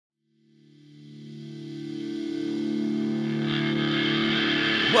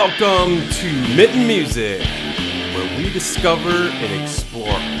Welcome to Mitten Music, where we discover and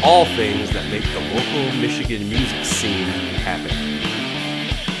explore all things that make the local Michigan music scene happen.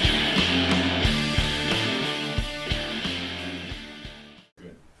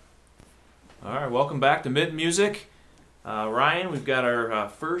 All right, welcome back to Mitten Music. Ryan, we've got our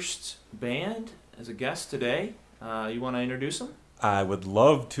first band as a guest today. You want to introduce them? I would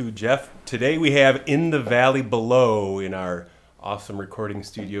love to, Jeff. Today we have In the Valley Below in our awesome recording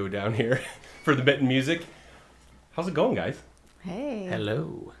studio down here for the Mitten Music. How's it going, guys? Hey.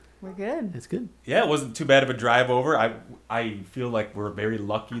 Hello. We're good. It's good. Yeah, it wasn't too bad of a drive over. I feel like we're very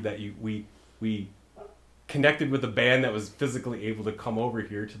lucky that we connected with a band that was physically able to come over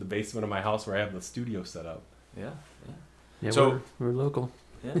here to the basement of my house where I have the studio set up. Yeah, So- we're local.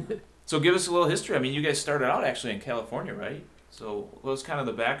 Yeah. So give us a little history. I mean, you guys started out actually in California, right? So what was kind of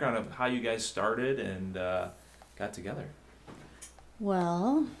the background of how you guys started and got together?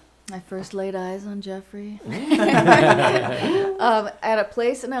 Well, I first laid eyes on Jeffrey at a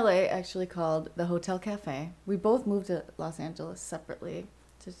place in LA actually called the Hotel Cafe. We both moved to Los Angeles separately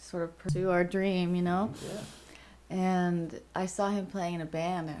to sort of pursue our dream, you know? Yeah. And I saw him playing in a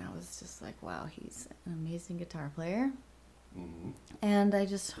band and I was just like, wow, he's an amazing guitar player. Mm-hmm. And I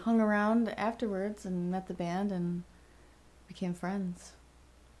just hung around afterwards and met the band and became friends.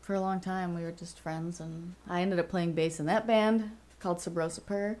 For a long time, we were just friends, and I ended up playing bass in that band called Sabrosa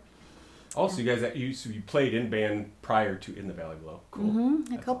Purr. Also, you guys, you played in band prior to In the Valley Below. Cool. Mm-hmm. A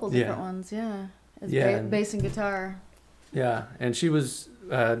That's couple awesome. different ones, yeah. As Yeah, and- bass and guitar. Yeah, and she was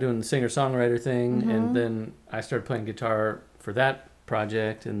doing the singer-songwriter thing, Mhm. and then I started playing guitar for that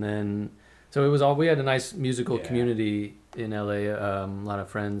project, and then so it was all we had a nice musical Yeah. community in LA, a lot of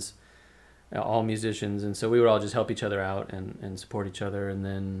friends, all musicians, and so we would all just help each other out and support each other, and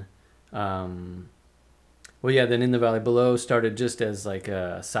then. Then In the Valley Below started just as like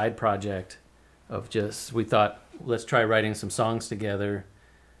a side project of just, we thought, let's try writing some songs together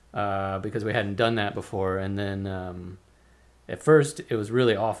because we hadn't done that before. And then at first it was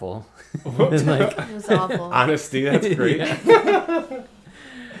really awful. And, like, It was awful. Honesty, that's great.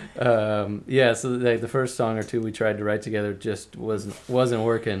 so like the first song or two we tried to write together just wasn't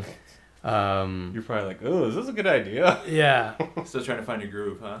working. You're probably like, oh, is this a good idea? Yeah. Still trying to find your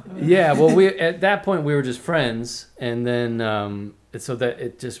groove, huh? Yeah, well, we at that point we were just friends, and then so that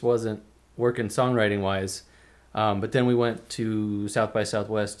it just wasn't working songwriting wise. But then we went to South by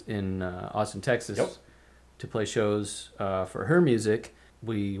Southwest in Austin, Texas, Yep. to play shows for her music.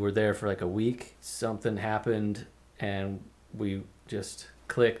 We were there for like a week. Something happened, and we just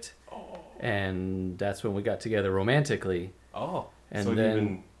clicked, and that's when we got together romantically. Oh, And so then- you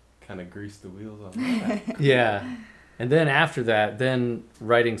even kind of greased the wheels on that. Yeah. And then after that, then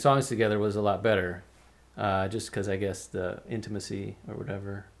writing songs together was a lot better. Just because I guess the intimacy or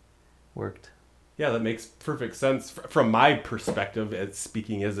whatever worked. Yeah, that makes perfect sense from my perspective as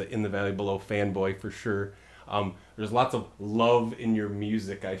speaking as an In the Valley Below fanboy for sure. There's lots of love in your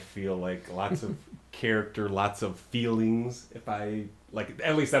music, I feel like. Lots of character, lots of feelings, if I, like,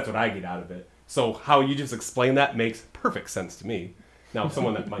 at least that's what I get out of it. So how you just explain that makes perfect sense to me. Now,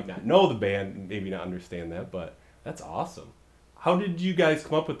 someone that might not know the band, maybe not understand that, but that's awesome. How did you guys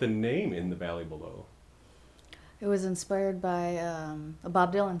come up with the name In the Valley Below? It was inspired by a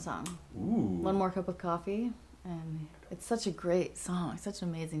Bob Dylan song, Ooh. One More Cup of Coffee. And it's such a great song, such an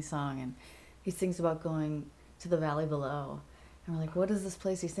amazing song. And he sings about going to the valley below. And we're like, what is this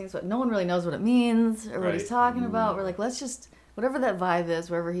place he sings about? No one really knows what it means or what he's Right. talking about. We're like, let's just, whatever that vibe is,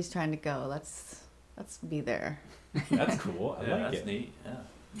 wherever he's trying to go, let's be there. That's cool. I Yeah, like that's it. neat. Yeah,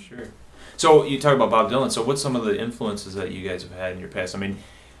 for sure. So you talk about Bob Dylan. So what's some of the influences that you guys have had in your past? I mean,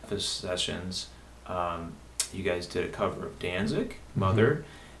 the sessions, you guys did a cover of Danzig, Mother,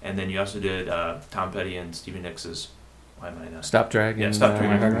 and then you also did Tom Petty and Stevie Nicks' Why Am I Not? Stop Dragging. Yeah, Stop My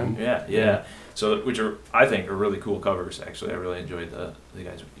Dragging. Heart On. Yeah. So which are, I think, are really cool covers. Actually, I really enjoyed you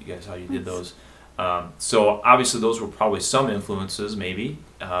guys how you did those. So obviously those were probably some influences, maybe.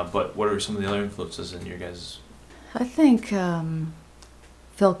 But what are some of the other influences in your guys'? I think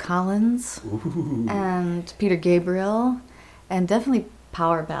Phil Collins Ooh. and Peter Gabriel, and definitely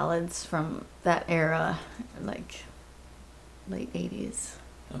power ballads from that era, like late 80s.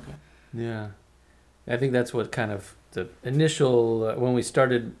 Okay. Yeah. I think that's what kind of the initial, when we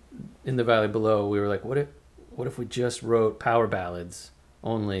started In the Valley Below, we were like, what if we just wrote power ballads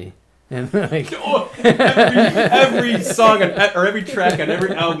only? And like, every song or every track on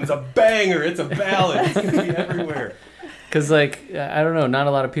every album is a banger. It's a ballad. It's gonna be everywhere. because like, I don't know, not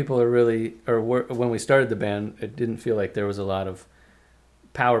a lot of people are really, when we started the band, it didn't feel like there was a lot of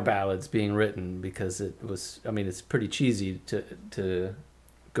power ballads being written because it was, I mean, it's pretty cheesy to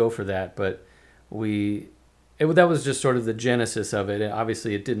go for that, but that was just sort of the genesis of it. And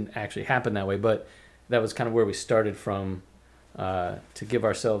obviously, it didn't actually happen that way, but that was kind of where we started from, to give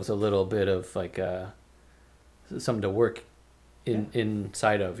ourselves a little bit of like something to work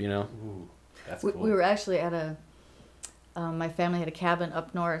inside of, you know. Ooh, that's We, cool. we were actually at my family had a cabin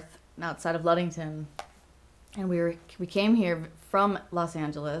up north outside of Ludington, and we came here from Los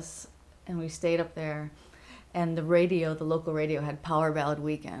Angeles, and we stayed up there, and the local radio had Power Ballad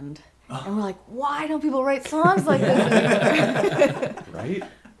Weekend, and we're like, why don't people write songs like this? Right?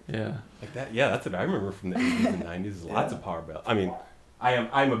 Yeah. Like that, yeah, that's what I remember from the 80s and 90s. There's lots of power ballad. I mean,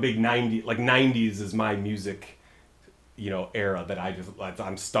 I'm a big 90s is my music, era that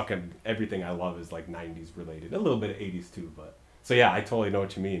I'm stuck in. Everything I love is like 90s related. A little bit of 80s too, but so yeah, I totally know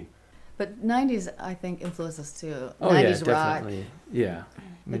what you mean. But 90s, I think, influenced us too. Oh 90s yeah, rock. definitely. Yeah.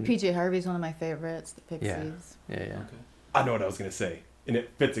 Like PJ Harvey's one of my favorites. The Yeah. Pixies. Yeah. Okay. I know what I was gonna say, and it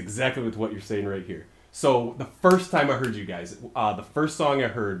fits exactly with what you're saying right here. So the first time I heard you guys, the first song I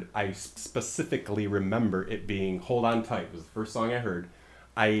heard, I specifically remember it being "Hold On Tight." It was the first song I heard.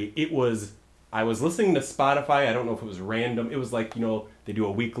 I was listening to Spotify. I don't know if it was random. It was like, they do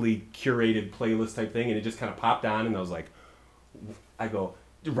a weekly curated playlist type thing, and it just kind of popped on, and I was like, I go,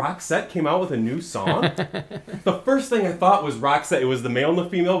 Roxette came out with a new song? The first thing I thought was Roxette. It was the male and the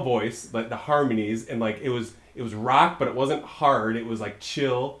female voice, like the harmonies, and like it was rock, but it wasn't hard. It was like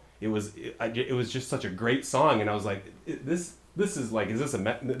chill. It was just such a great song, and I was like, this is like, this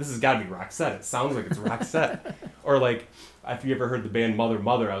has got to be Roxette. It sounds like it's Roxette. Or like, if you ever heard the band Mother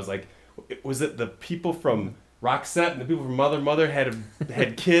Mother, I was like, was it the people from Roxette and the people from Mother Mother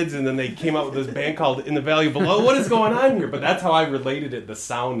had kids, and then they came out with this band called In the Valley Below? What is going on here? But that's how I related it, the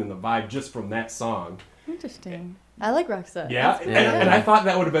sound and the vibe, just from that song. Interesting. I like Roxette. Yeah, That's and I thought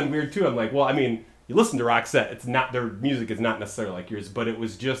that would have been weird too. I'm like, well, I mean, you listen to Roxette, it's not, their music is not necessarily like yours, but it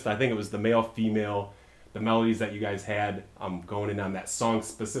was just, I think it was the male, female, the melodies that you guys had going in on that song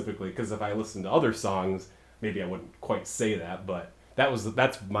specifically, because if I listened to other songs, maybe I wouldn't quite say that, but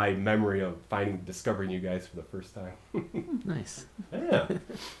that's my memory of discovering you guys for the first time. Nice. Yeah.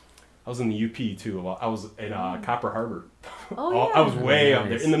 I was in the UP too. I was in Copper Harbor. Oh, yeah. I was way up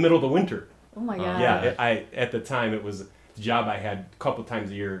there in the middle of the winter. Oh my god. Yeah, at the time it was the job I had a couple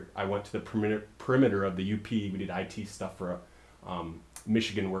times a year. I went to the perimeter of the UP. We did IT stuff for a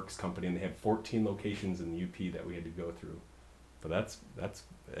Michigan Works company, and they had 14 locations in the UP that we had to go through. But that's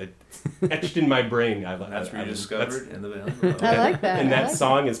etched in my brain. That's rediscovered in the valley. I like that. And I that like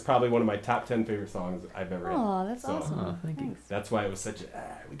song is probably one of my top 10 favorite songs I've ever had. Oh, that's So, awesome. Oh, thank you. Thanks. That's why it was such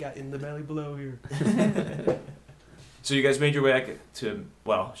a, we got In the Valley Below here. So you guys made your way back to,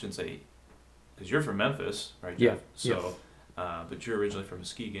 well, I shouldn't say, because you're from Memphis, right, Jeff? Yeah, So, but you're originally from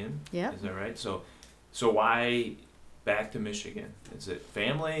Muskegon. Yeah. Is that right? So why back to Michigan? Is it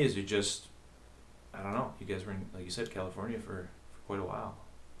family? Is it just, I don't know. You guys were in, like you said, California for quite a while.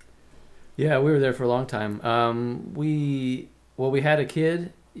 Yeah, we were there for a long time. We had a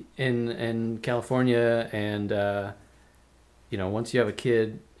kid in California, and once you have a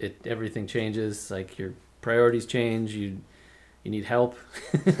kid, everything changes. Like your priorities change. You need help,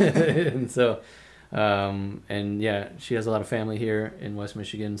 and so she has a lot of family here in West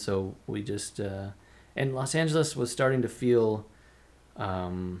Michigan. So we just and Los Angeles was starting to feel. I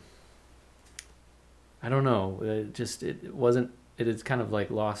don't know. It wasn't. It had kind of like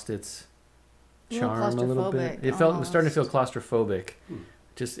lost its charm a little bit. It was starting to feel claustrophobic.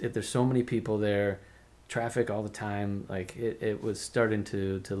 There's so many people there, traffic all the time. Like it was starting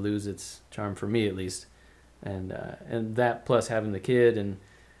to lose its charm for me at least, and that plus having the kid and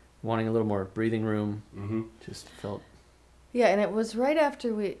wanting a little more breathing room, just felt. Yeah, and it was right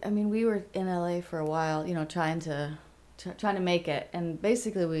after we were in LA for a while, trying to make it, and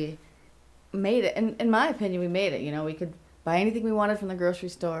basically we made it. And in my opinion, we made it. We could buy anything we wanted from the grocery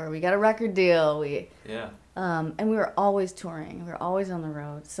store. We got a record deal. And we were always touring. We were always on the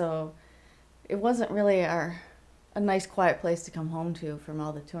road. So it wasn't really a nice quiet place to come home to from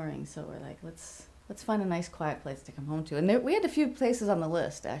all the touring. So we're like, let's find a nice quiet place to come home to. And we had a few places on the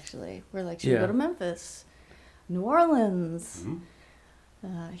list actually. We're like, should we go to Memphis, New Orleans?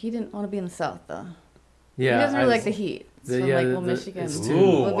 He didn't want to be in the South though. Yeah, he doesn't really like the heat. So Michigan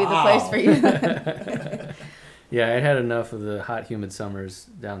would be the place for you. Yeah, I had enough of the hot, humid summers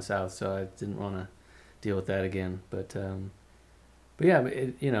down south, so I didn't want to deal with that again. But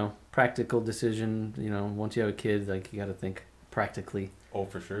yeah, practical decision. Once you have a kid, like you got to think practically. Oh,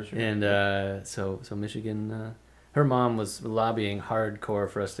 for sure. And so Michigan her mom was lobbying hardcore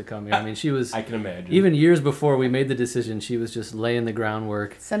for us to come here. I mean, she was I can imagine. even years before we made the decision. She was just laying the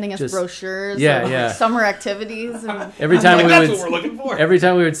groundwork. Sending us Just- brochures. Yeah, of yeah. summer activities. And Every I'm time like, we that's would, what we're looking for. every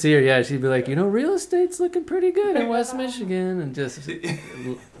time we would see her, yeah, she'd be like, real estate's looking pretty good in West Michigan, and just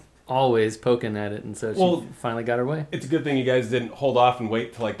always poking at it. And so she Well, finally got her way. It's a good thing you guys didn't hold off and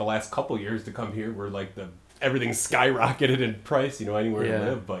wait till like the last couple years to come here, where like everything skyrocketed in price, anywhere Yeah. to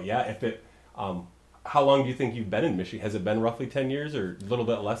live. But yeah, if it, how long do you think you've been in Michigan? Has it been roughly 10 years or a little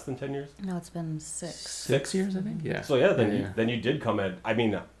bit less than 10 years? no, it's been 6. 6 years, I think. Yeah. So yeah, then Yeah. then you did come at. I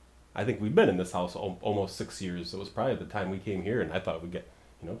mean, I think we've been in this house almost 6 years. So it was probably the time we came here, and I thought we'd get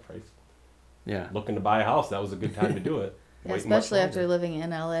price Yeah. looking to buy a house. That was a good time to do it. Yeah, Wait much especially after longer. living in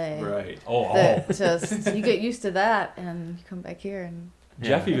LA. Right. That just you get used to that, and you come back here, and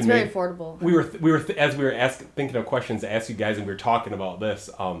Jeff Yeah. even it's very made. affordable. We were as we were thinking of questions to ask you guys, and we were talking about this.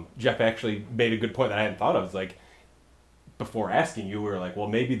 Jeff actually made a good point that I hadn't thought of. It's like before asking you, we were like, well,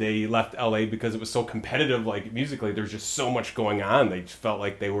 maybe they left LA because it was so competitive, like musically. There's just so much going on. They just felt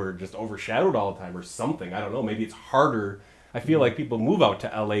like they were just overshadowed all the time, or something. I don't know. Maybe it's harder. I feel like people move out to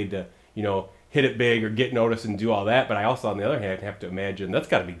LA to hit it big or get noticed and do all that. But I also, on the other hand, have to imagine that's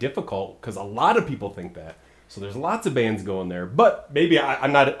got to be difficult because a lot of people think that. So there's lots of bands going there, but maybe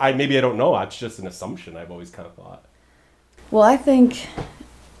I'm not. Maybe I don't know. It's just an assumption I've always kind of thought. Well,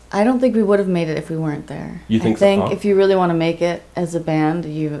 I don't think we would have made it if we weren't there. You think I so, think huh? if you really want to make it as a band,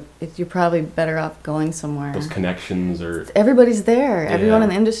 you're probably better off going somewhere. Those connections or Everybody's there. Everyone Yeah. in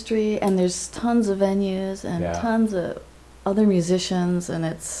the industry, and there's tons of venues and Yeah. tons of other musicians, and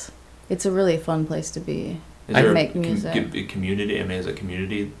it's a really fun place to be. Is I there make a music. a community? I mean, is a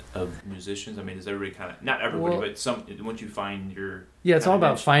community of musicians? I mean, is everybody kind of not everybody, Well- but some? Once you find your Yeah, it's all kinda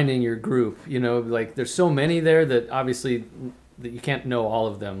about niche. finding your group. Like there's so many there that obviously that you can't know all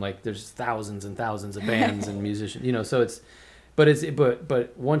of them. Like there's thousands and thousands of bands and musicians. So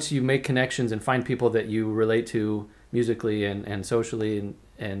but once you make connections and find people that you relate to musically and socially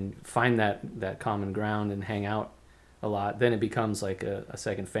and find that common ground and hang out a lot, then it becomes like a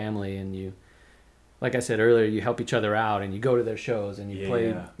second family, and you, like I said earlier, you help each other out and you go to their shows and you play,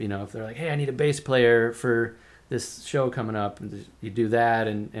 Yeah. if they're like, hey, I need a bass player for this show coming up, and you do that,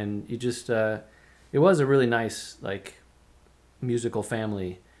 and you just it was a really nice like musical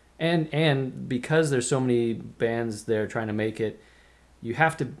family, and because there's so many bands there trying to make it, you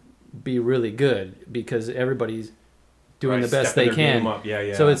have to be really good because everybody's doing Right, the best stepping they their game can. up.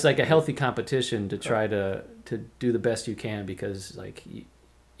 Yeah. So it's like a healthy competition to try to do the best you can, because like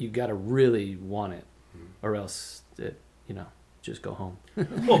you got to really want it, or else just go home.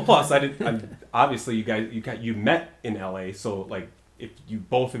 Well, plus obviously you met in LA, so like if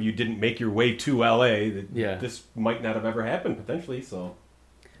both of you didn't make your way to LA, Yeah. this might not have ever happened potentially. So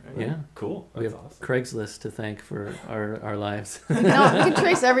Yeah. cool. We That's have awesome. Craigslist to thank for our lives. We can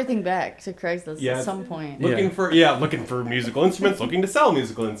trace everything back to Craigslist Yeah. at some point. Looking for musical instruments, looking to sell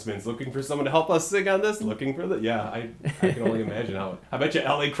musical instruments, looking for someone to help us sing on this, looking for I can only imagine how. I bet you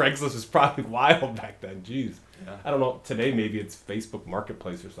LA Craigslist was probably wild back then. Jeez. Yeah. I don't know. Today maybe it's Facebook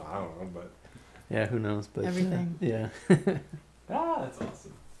Marketplace or something. I don't know, but Yeah, who knows? But Everything. Yeah. that's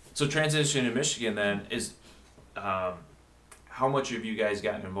awesome. So transition in Michigan then is, how much have you guys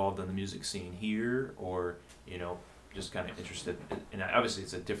gotten involved in the music scene here, or just kind of interested? And obviously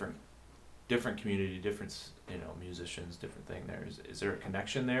it's a different community, different musicians, different thing. There is there a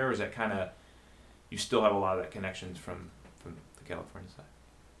connection there, or is that kind of you still have a lot of that connections from the California side?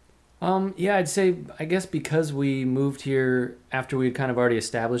 Yeah, I'd say, I guess because we moved here after we'd kind of already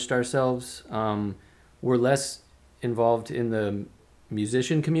established ourselves, we're less involved in the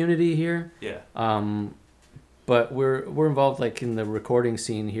musician community here. Yeah. But we're involved like in the recording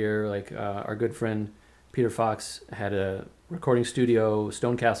scene here. Like our good friend Peter Fox had a recording studio,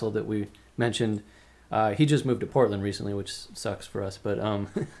 Stone Castle, that we mentioned. He just moved to Portland recently, which sucks for us.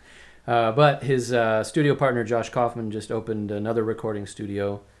 But his studio partner Josh Kaufman just opened another recording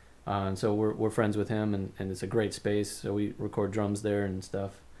studio. And so we're friends with him, and it's a great space. So we record drums there and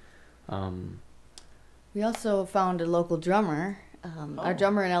stuff. We also found a local drummer. Our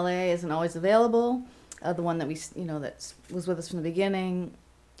drummer in LA isn't always available. The one that that was with us from the beginning,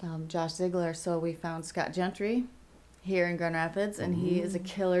 Josh Ziegler. So we found Scott Gentry here in Grand Rapids, and he is a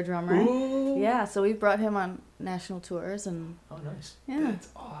killer drummer. Ooh. Yeah, so we brought him on national tours, and Oh, nice. yeah. That's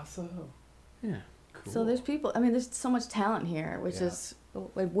awesome. Yeah. Cool. So there's people. I mean, there's so much talent here, which Yeah. is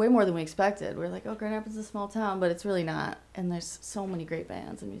way more than we expected. We're like, oh, Grand Rapids is a small town, but it's really not. And there's so many great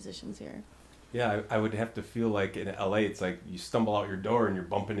bands and musicians here. Yeah, I would have to feel like in LA, it's like you stumble out your door and you're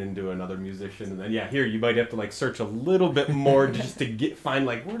bumping into another musician, and then here you might have to like search a little bit more just to find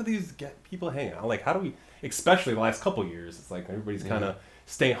like where do these people hang out? Like how do we? especially the last couple years. It's like everybody's kind of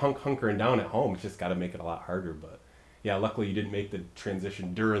staying hunkering down at home. It's just got to make it a lot harder. But yeah, luckily you didn't make the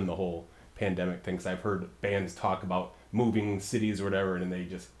transition during the whole pandemic thing. 'Cause I've heard bands talk about moving cities or whatever, and they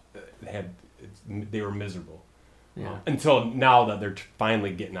just they were miserable. Yeah. Until now that they're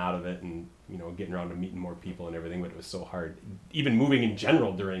finally getting out of it and getting around to meeting more people and everything, but it was so hard. Even moving in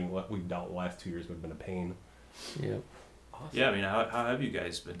general during what we've dealt the last 2 years would have been a pain. Yep. Awesome. Yeah, I mean, how have you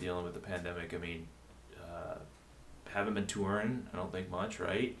guys been dealing with the pandemic? I mean, haven't been touring, I don't think much,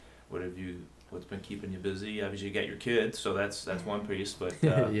 right? What's been keeping you busy? Obviously, you got your kids, so that's one piece, but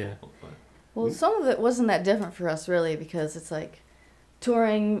Yeah. Well, some of it wasn't that different for us, really, because it's like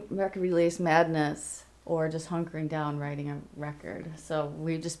touring, record release, madness, or just hunkering down writing a record. So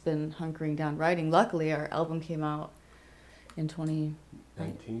we've just been hunkering down writing. Luckily, our album came out in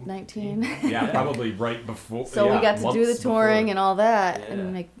 2019. Yeah, probably right before. So we got to do the touring and all that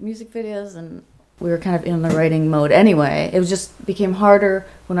and make music videos, and we were kind of in the writing mode anyway. It was just became harder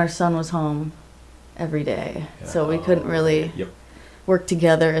when our son was home every day. Yeah. So we couldn't really work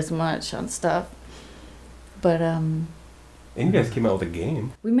together as much on stuff. But and you guys came out with a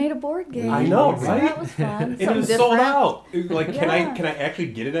game. we made a board game. I know, so right? that was fun. And it Something was sold different. out. Like, can Yeah. I actually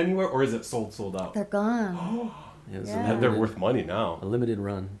get it anywhere, or is it sold out? They're gone. It was Yeah. They're worth money now. a limited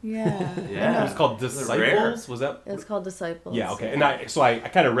run. Yeah. Yeah. It was called They're Disciples. Was that? It was called Disciples. Yeah. Okay. And I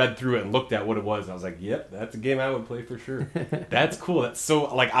kind of read through it and looked at what it was. And I was like, yep, that's a game I would play for sure. That's cool. That's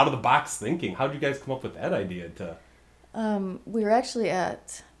so like out of the box thinking. How did you guys come up with that idea to? We were actually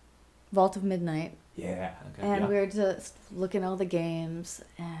at Vault of Midnight, Yeah. Okay. and yeah. we were just looking at all the games,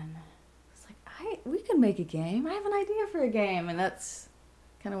 and it's like, we can make a game. I have an idea for a game, and that's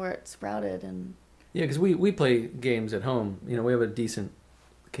kind of where it sprouted. And Yeah, because we play games at home. We have a decent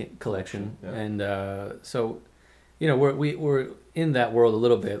collection, Yeah. and so we're in that world a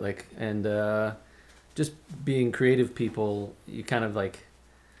little bit, like, and just being creative people, you kind of like,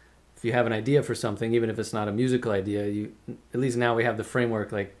 if you have an idea for something, even if it's not a musical idea, you at least now we have the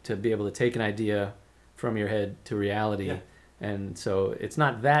framework, like, to be able to take an idea from your head to reality. Yeah. And so it's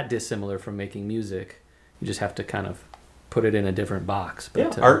not that dissimilar from making music. You just have to kind of put it in a different box.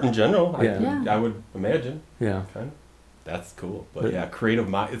 But Art in general. Yeah. I would imagine. Yeah. Kind of. That's cool. But yeah, creative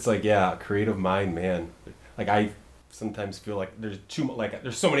mind. It's like creative mind, man. Like I sometimes feel like there's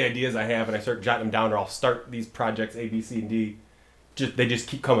there's so many ideas I have, and I start jotting them down, or I'll start these projects A, B, C, and D. They just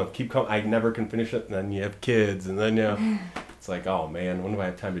keep coming. I never can finish it, and then you have kids, and then it's like, oh man, when do I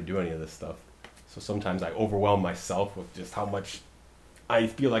have time to do any of this stuff? So sometimes I overwhelm myself with just how much I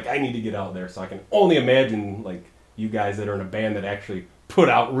feel like I need to get out there. So I can only imagine like you guys that are in a band that actually put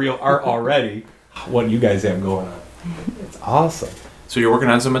out real art already, what you guys have going on. It's awesome. So you're working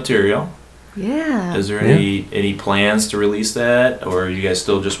on some material. yeah, Is there any plans to release that, or are you guys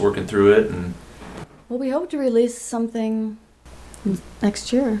still just working through it? And well, we hope to release something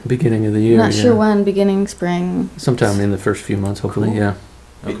next year. Beginning of the year. Not sure when. Beginning spring. Sometime in the first few months, hopefully. Cool. Yeah.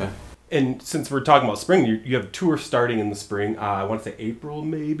 okay, And since we're talking about spring, you have a tour starting in the spring. I want to say April,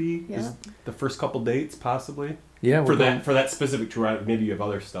 maybe. Yeah. Is the first couple dates possibly Yeah. for that specific tour. Maybe you have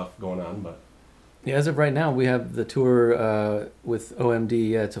other stuff going on, but Yeah. As of right now, we have the tour with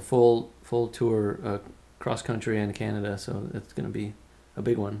OMD. Yeah, it's a full tour, cross country and Canada. So it's going to be a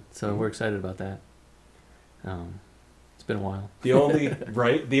big one. So we're excited about that. It's been a while.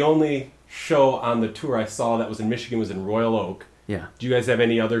 the only show on the tour I saw that was in Michigan was in Royal Oak. Yeah. Do you guys have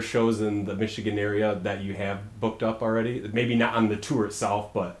any other shows in the Michigan area that you have booked up already? Maybe not on the tour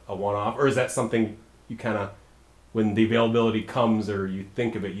itself, but a one-off, or is that something you kind of, when the availability comes or you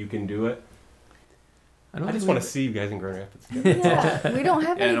think of it, you can do it? I just want to see you guys in Grand Rapids. Yeah, we don't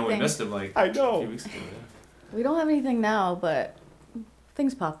have yeah, I know we anything. missed him like I a know. few weeks ago. We don't have anything now, but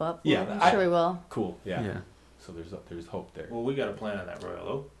things pop up. Yeah, I'm sure we will. Cool. Yeah. Yeah. So there's hope there. Well, we got a plan on that Royal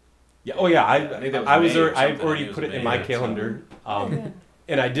Oak. Yeah. Oh yeah. I think that was I was May or I've something. already It was put it in May my or calendar. Yeah.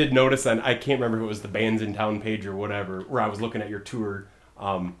 And I did notice, and I can't remember if it was the Bands in Town page or whatever, where I was looking at your tour.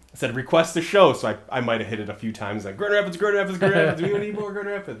 It said request a show, so I might have hit it a few times. Like Grand Rapids, Grand Rapids, Grand Rapids. We need more Grand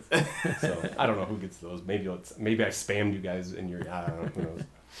Rapids. So I don't know who gets those. Maybe I spammed you guys in your. I don't know. Who knows?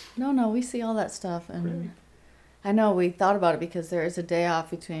 No, we see all that stuff, and I know we thought about it because there is a day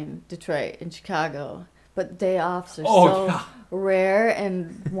off between Detroit and Chicago, but day offs are so rare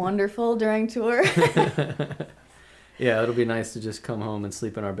and wonderful during tour. Yeah, it'll be nice to just come home and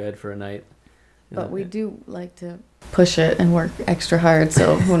sleep in our bed for a night. But we do like to push it and work extra hard,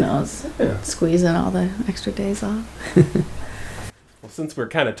 so who knows? Squeeze in all the extra days off. Well, since we're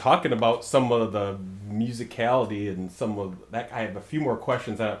kind of talking about some of the musicality and some of that, I have a few more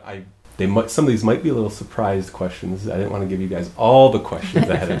questions. Some of these might be a little surprise questions. I didn't want to give you guys all the questions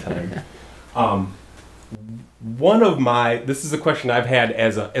ahead of time. This is a question I've had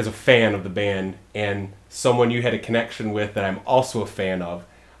as a fan of the band and someone you had a connection with that I'm also a fan of.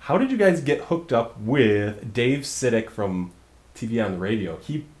 How did you guys get hooked up with Dave Sitek from TV on the Radio?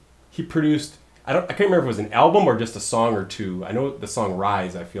 He produced, I can't remember if it was an album or just a song or two. I know the song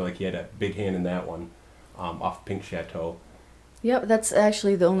Rise, I feel like he had a big hand in that one, off Pink Chateau. Yep, that's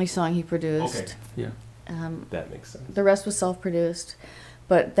actually the only song he produced. Okay. Yeah. That makes sense. The rest was self-produced,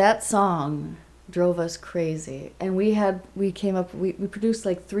 but that song drove us crazy. And we produced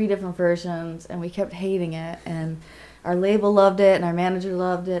like 3 different versions, and we kept hating it. And our label loved it, and our manager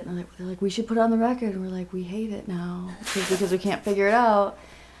loved it. And they're like, we should put it on the record. And we're like, we hate it now because we can't figure it out.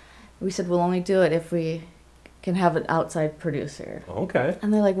 We said, we'll only do it if we can have an outside producer. Okay.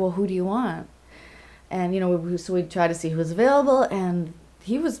 And they're like, well, who do you want? And, so we tried to see who was available, and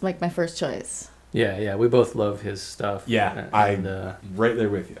he was like my first choice. Yeah, we both love his stuff. Yeah, and, right there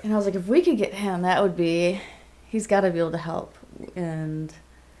with you. And I was like, if we could get him, he's got to be able to help. And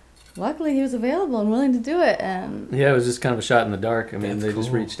luckily he was available and willing to do it. And yeah, it was just kind of a shot in the dark. I mean, That's they just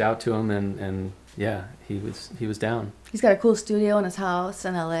cool. reached out to him, and yeah, he was down. he's got a cool studio in his house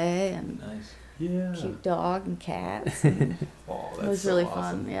in LA, and Nice. Yeah. cute dog and cats. And Oh, that's it was so really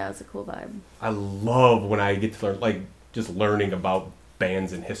awesome. fun. Yeah, it was a cool vibe. I love when I get to learn, like, just learning about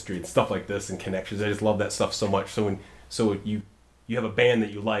bands and history and stuff like this and connections. I just love that stuff so much. So you have a band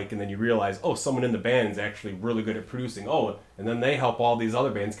that you like, and then you realize, oh, someone in the band is actually really good at producing. Oh, and then they help all these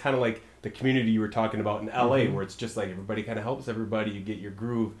other bands, kind of like the community you were talking about in LA, where it's just like everybody kind of helps everybody. You get your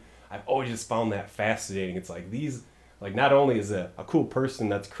groove. I've always just found that fascinating. It's like these, like, not only is a cool person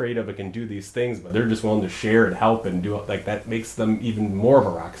that's creative and can do these things, but they're just willing to share and help and do it. Like, that makes them even more of a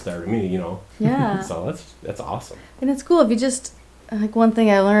rock star to me, Yeah. So that's awesome. And it's cool if you just, like, one thing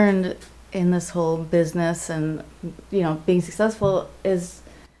I learned in this whole business and, being successful is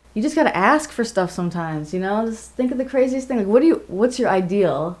you just got to ask for stuff sometimes, just think of the craziest thing. Like, what's your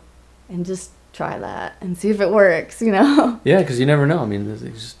ideal? And just try that and see if it works, Yeah, because you never know. I mean, you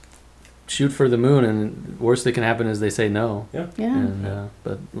just shoot for the moon, and the worst that can happen is they say no. Yeah. Yeah. And,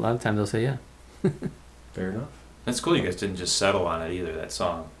 but a lot of times they'll say yeah. Fair enough. That's cool. You guys didn't just settle on it either. That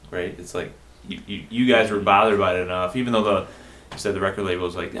song, right? It's like you guys were bothered by it enough, even though you said the record label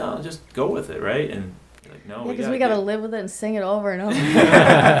was like, no, just go with it, right? And you're like, no, Because we got to live with it and sing it over and over.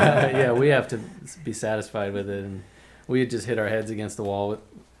 Yeah, we have to be satisfied with it, and we just hit our heads against the wall with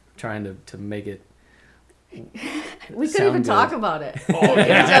trying to make it. We couldn't even sound talk good. about it. Oh, Each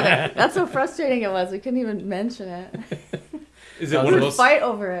yeah. other. That's how frustrating it was. We couldn't even mention it. Is it We one of would those? fight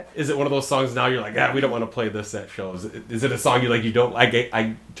over it. Is it one of those songs now you're like, we don't want to play this at shows? Is it a song you don't?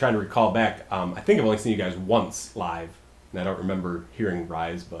 I'm trying to recall back. I think I've only seen you guys once live, and I don't remember hearing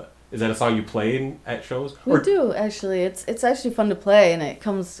Rise. But is that a song you played at shows? We do, actually. It's actually fun to play, and it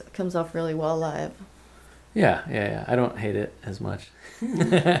comes off really well live. Yeah. I don't hate it as much.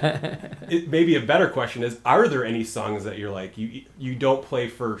 Maybe a better question is: are there any songs that you're like you don't play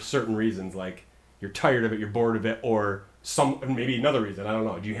for certain reasons, like you're tired of it, you're bored of it, or maybe another reason? I don't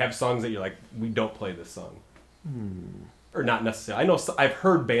know. Do you have songs that you're like, we don't play this song? Or not necessarily. I know I've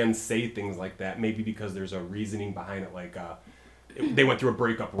heard bands say things like that, maybe because there's a reasoning behind it, like they went through a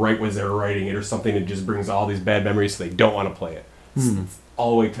breakup right as they were writing it, or something that just brings all these bad memories, so they don't want to play it. It's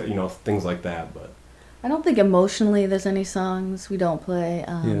all the way to things like that. But I don't think emotionally there's any songs we don't play.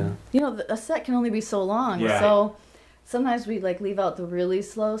 A set can only be so long, Yeah. so sometimes we leave out the really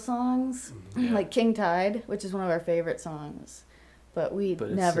slow songs, Yeah. like King Tide, which is one of our favorite songs, but we But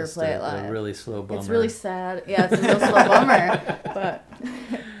it's never just play a it live. really slow bummer. It's really sad. Yeah, it's a real slow bummer, but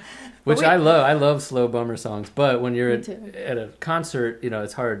Which we- I love. I love slow bummer songs. But when you're Me too. at a concert,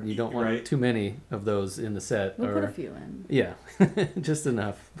 it's hard. You don't want Right. too many of those in the set. we'll put a few in. Yeah, just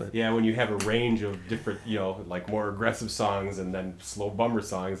enough. But yeah, when you have a range of different, like more aggressive songs and then slow bummer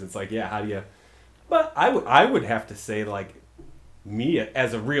songs, it's like, yeah, how do you? But I would have to say, like, me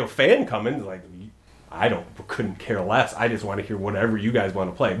as a real fan coming, like, couldn't care less. I just want to hear whatever you guys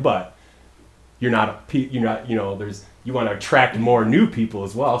want to play. But you're not you want to attract more new people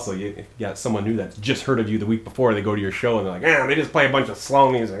as well. So if you got someone new that's just heard of you the week before, they go to your show and they're like, they just play a bunch of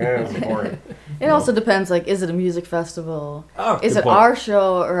slow music. It's boring. It also depends. Like, is it a music festival? Oh, Is good it point. our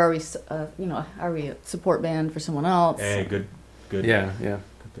show, or are we, are we a support band for someone else? Hey, good. yeah. Good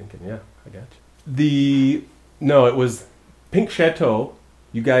thinking. Yeah, I got you. It was Pink Chateau.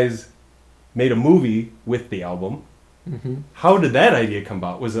 You guys made a movie with the album. Mm-hmm. How did that idea come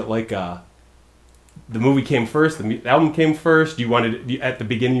about? Was it like the movie came first, the album came first? At the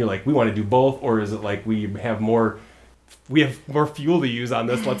beginning you're like, we want to do both, or is it like we have more fuel to use on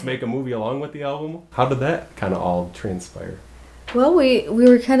this? Let's make a movie along with the album. How did that kind of all transpire? Well, we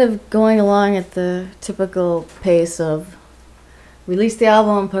were kind of going along at the typical pace of release the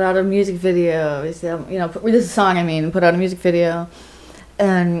album, put out a music video, release the album, release a song, put out a music video.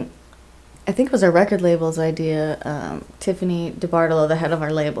 And I think it was our record label's idea. Tiffany DeBartolo, the head of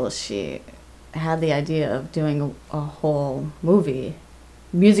our label, she had the idea of doing a whole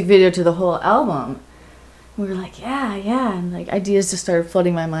music video to the whole album. We were like, yeah, and like ideas just started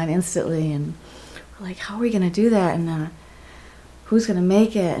flooding my mind instantly, and we're like, how are we gonna do that, and who's gonna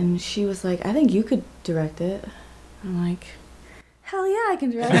make it? And she was like, I think you could direct it. I'm like, hell yeah, I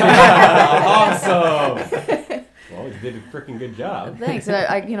can direct it. Awesome. Well, you did a freaking good job. Thanks. And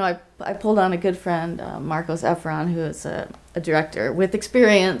I pulled on a good friend, Marcos Efron, who is a director with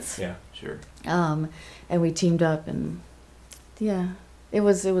experience. Yeah, Sure. And we teamed up, and yeah, it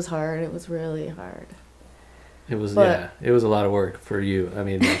was hard. It was really hard. It was it was a lot of work for you. I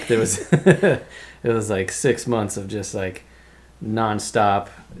mean, like, there was it was like 6 months of just like nonstop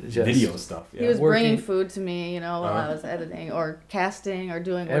video stuff. Yeah. He was Working. bringing food to me, while I was editing or casting or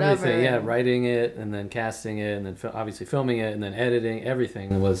doing whatever. Everything, yeah, writing it and then casting it and then obviously filming it and then editing.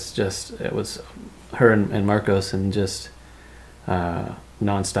 Everything was just, it was her and Marcos, and just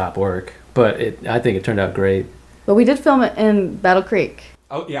nonstop work. But I think it turned out great. But we did film it in Battle Creek.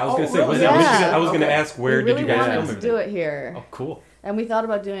 Oh yeah, I was Oh, gonna say, really? was Yeah. it Michigan? I was gonna Okay. ask, where we did really you guys wanted film to do it here. Oh, cool. And we thought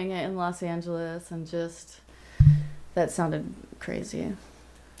about doing it in Los Angeles, and just that sounded crazy.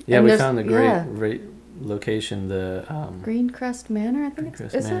 Yeah, And we there's- found a yeah. great location, the Greencrest Manor, I think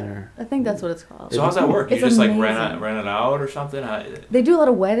Greencrest is Manor. it? I think that's what it's called. So how's that work? You It's just like amazing. rent it out or something? They do a lot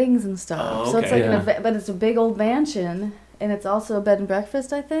of weddings and stuff. Oh, So it's like okay. an Yeah. event, but it's a big old mansion, and it's also a bed and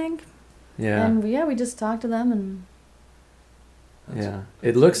breakfast, I think. Yeah. And we just talked to them, and Yeah,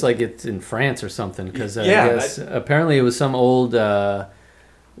 it looks like it's in France or something, because I Yeah, guess apparently it was some old, what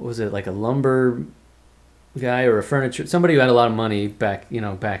was it, like a lumber guy or a furniture, somebody who had a lot of money back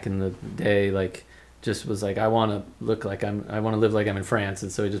in the day, like just was like, I want to look like I want to live like I'm in France,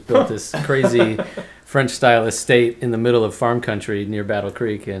 and so he just built this crazy French style estate in the middle of farm country near Battle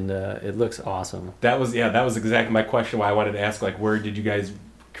Creek, and it looks awesome. That was exactly my question. Why I wanted to ask, like, where did you guys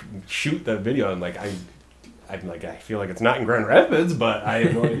shoot the video? And like, I'm like, I feel like it's not in Grand Rapids, but I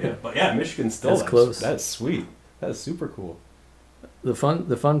have no idea. But yeah, Michigan's still That's close. That's sweet. That's super cool. The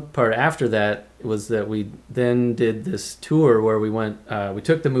fun part after that was that we then did this tour where we went, we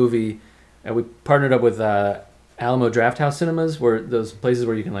took the movie and we partnered up with Alamo Drafthouse Cinemas, where those places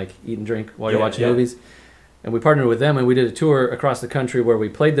where you can like eat and drink while you're Yeah, watching yeah. movies. And we partnered with them, and we did a tour across the country where we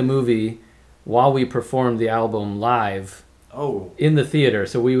played the movie while we performed the album live Oh, in the theater.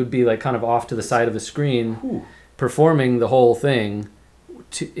 So we would be like kind of off to the side of the screen Ooh. performing the whole thing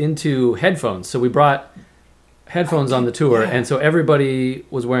into headphones. So we brought headphones on the tour, Yeah. and so everybody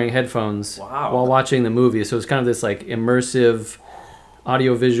was wearing headphones Wow. while watching the movie. So it was kind of this like immersive,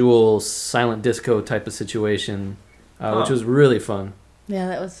 audiovisual, silent disco type of situation, which Huh. was really fun. yeah,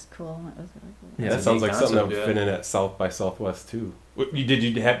 that was cool. That was really cool. Yeah, that That's a sounds neat like something that would concept, fit in at South by Southwest too. Did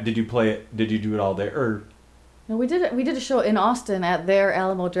you play it? Did you do it all day? Or No, we did it. We did a show in Austin at their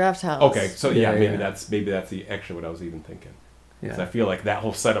Alamo Draft House. okay, so yeah, Yeah, maybe yeah. that's the actually what I was even thinking. Because I Yeah. feel like that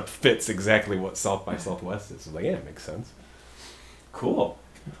whole setup fits exactly what South by Southwest is. So like, yeah, it makes sense. Cool.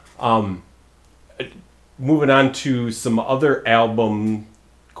 Moving on to some other album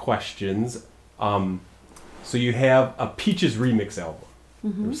questions. So you have a Peaches remix album.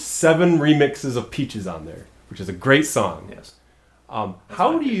 There's 7 remixes of Peaches on there, which is a great song. yes.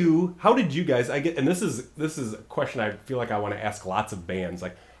 How did you guys, and this is a question I feel like I want to ask lots of bands,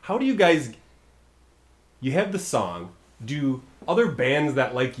 like, how do you guys, you have the song, do other bands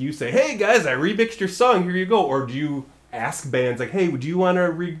that like you say, hey guys, I remixed your song, here you go, or do you ask bands like, hey, would you want to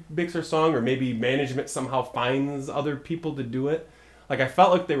remix our song, or maybe management somehow finds other people to do it? Like, I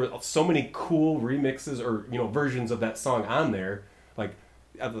felt like there were so many cool remixes or versions of that song on there. Like,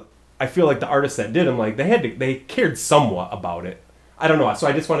 I feel like the artists that did them, like they cared somewhat about it. I don't know. So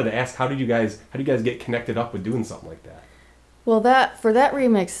I just wanted to ask, how do you guys get connected up with doing something like that? Well, for that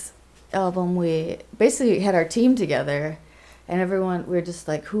remix album, we basically had our team together, and everyone, we were just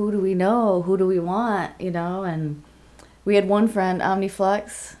like, who do we know? Who do we want? And we had one friend,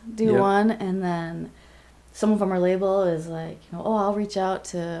 Omniflux, do Yep. one, and then someone from our label is like, I'll reach out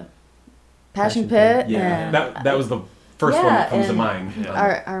to Passion Pit. and that was the first one that comes to and mind.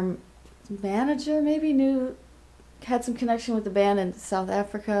 Yeah. Our manager maybe had some connection with the band in South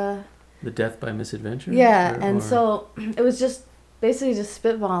Africa. The Death by Misadventure? Yeah, Or- and or- so it was just basically just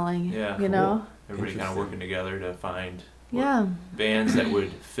spitballing. Yeah, you know. Everybody kind of Interesting. working together to find Yeah. bands that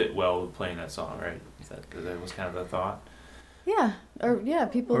would fit well with playing that song, right? That was kind of the thought. Yeah, or yeah,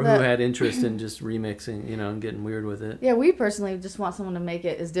 people or that who had interest in just remixing, and getting weird with it. yeah, we personally just want someone to make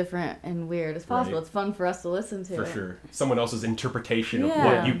it as different and weird as possible. Right. It's fun for us to listen to. For sure. Someone else's interpretation of Yeah.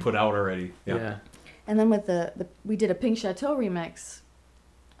 what you put out already. Yeah. And then with the we did a Pink Chateau remix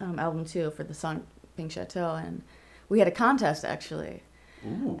album too for the song Pink Chateau, and we had a contest actually.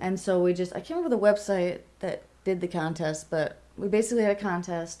 Ooh. And so I can't remember the website that did the contest, but we basically had a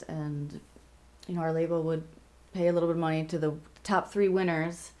contest, and our label would pay a little bit of money to the top 3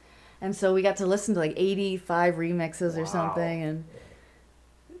 winners, and so we got to listen to like 85 remixes or Wow. something, and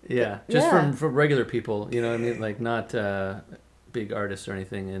Yeah, just Yeah. from regular people, you know what I mean? Like not big artists or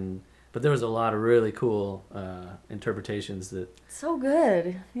anything, but there was a lot of really cool interpretations that so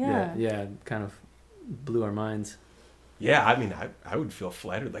good. yeah, kind of blew our minds. Yeah, I mean, I would feel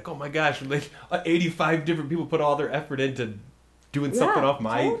flattered. Like, oh my gosh, like 85 different people put all their effort into doing something Yeah, off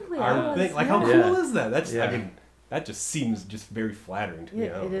my totally, our it was, thing. Like, how yeah. cool is that? That's, Yeah. I mean, that just seems just very flattering to me. I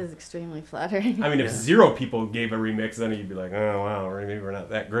don't It know. is extremely flattering. I mean, if Yeah. 0 people gave a remix, then you'd be like, oh wow, maybe we're not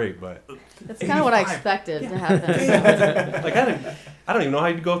that great. But That's kind of what I 85. expected to happen. damn, like I don't even know how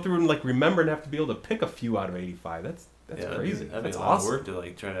you'd go through and like remember and have to be able to pick a few out of 85. That's Yeah, crazy. That'd be That's a lot awesome. of work to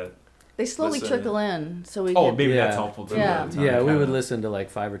like try to. They slowly Listen, trickle in, so we Oh, get, maybe Yeah. that's helpful too. Yeah. Yeah, we would listen to like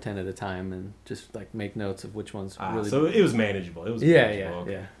 5 or 10 at a time and just like make notes of which ones really. So it was manageable. It was yeah, manageable. yeah,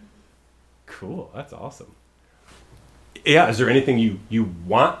 Okay. yeah. Cool. That's awesome. Yeah. Is there anything you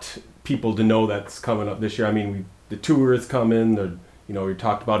want people to know that's coming up this year? I mean, the tour is coming. We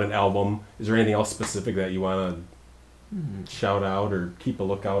talked about an album. Is there anything else specific that you want to shout out or keep a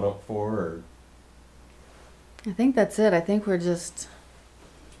lookout out for? Or I think that's it. I think we're just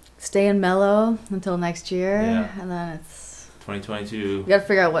staying mellow until next year, Yeah. and then it's 2022. we got to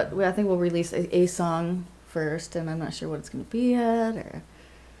figure out what. I think we'll release a song first, and I'm not sure what it's gonna be yet. Or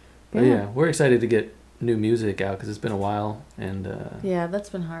But yeah, we're excited to get new music out because it's been a while and yeah, that's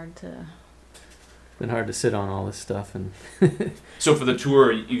been hard to. been hard to sit on all this stuff and So for the tour,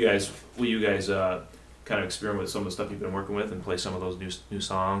 will you guys kind of experiment with some of the stuff you've been working with and play some of those new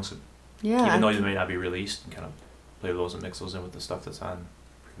songs, Yeah, even though they may not be released, and kind of play those and mix those in with the stuff that's on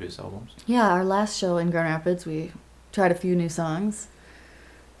previous albums? yeah. Our last show in Grand Rapids, we tried a few new songs.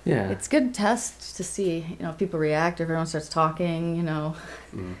 yeah. It's good test to see, if people react, or if everyone starts talking.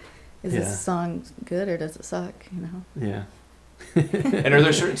 Is Yeah. this song good or does it suck? Yeah. And are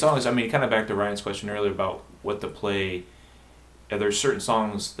there certain songs? I mean, kind of back to Ryan's question earlier about what to play. Are there certain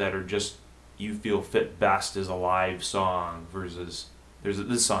songs that are just you feel fit best as a live song versus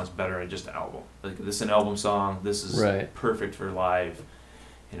this song's better than just an album? Like this is an album song. This is Right. perfect for live.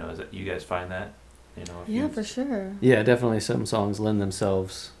 Is that you guys find that? If Yeah, you- for sure. Yeah, definitely some songs lend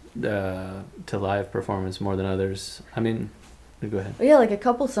themselves to live performance more than others. I mean, go ahead. Yeah, like a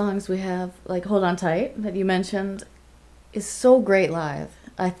couple songs we have, like Hold On Tight, that you mentioned, is so great live.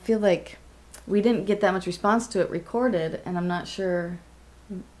 I feel like we didn't get that much response to it recorded, and I'm not sure.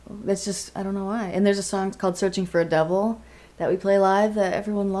 It's just, I don't know why. And there's a song called Searching for a Devil that we play live that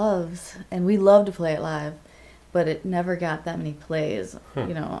everyone loves, and we love to play it live, but it never got that many plays, Yeah.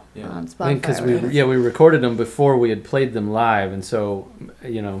 on Spotify. I think because we right? we recorded them before we had played them live, and so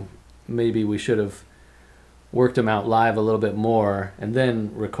maybe we should have worked them out live a little bit more and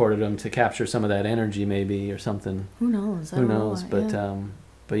then recorded them to capture some of that energy maybe or something. Who knows? I Who don't know knows? why,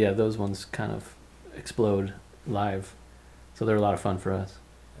 But yeah, those ones kind of explode live, so they're a lot of fun for us.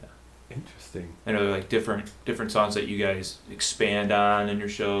 interesting. And are there like different songs that you guys expand on in your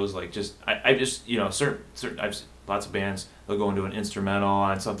shows? Like just I just certain I've seen lots of bands, they'll go into an instrumental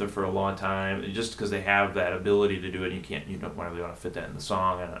on something for a long time just because they have that ability to do it. You don't really want to fit that in the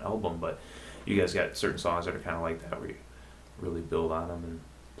song on an album, but you guys got certain songs that are kind of like that where you really build on them and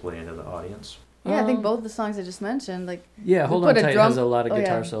play into the audience. Yeah, I think Um, both the songs I just mentioned, like Yeah, We Hold put On a Tight drum- has a lot of oh,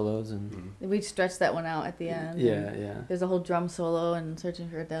 guitar yeah. solos and we stretched that one out at the end. and yeah. There's a whole drum solo in Searching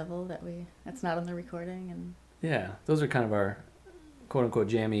for a Devil that's not on the recording, and Yeah, those are kind of our quote unquote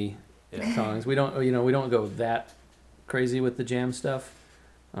jammy Yeah. songs. We don't go that crazy with the jam stuff,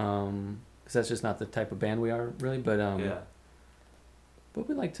 because that's just not the type of band we are really. But Yeah. but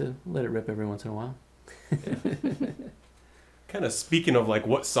we like to let it rip every once in a while. Kind of speaking of like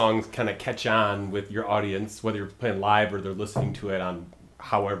what songs kind of catch on with your audience, whether you're playing live or they're listening to it on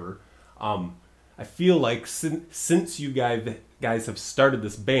however, I feel like since you guys have started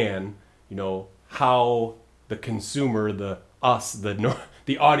this band, how the consumer, the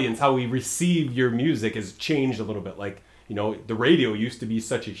audience, how we receive your music has changed a little bit. Like, the radio used to be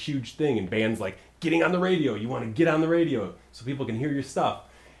such a huge thing, and bands like getting on the radio. You want to get on the radio so people can hear your stuff.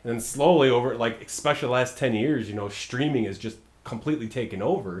 And then slowly over, like, especially the last 10 years, streaming has just completely taken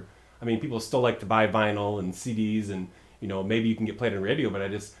over. I mean, people still like to buy vinyl and CDs and, you know, maybe you can get played on radio, but I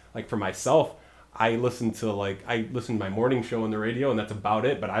just, like, for myself, I listen to my morning show on the radio, and that's about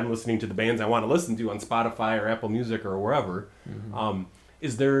it. But I'm listening to the bands I want to listen to on Spotify or Apple Music or wherever.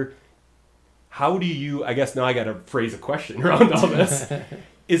 Is there? How do you? I guess now I got to phrase a question around all this.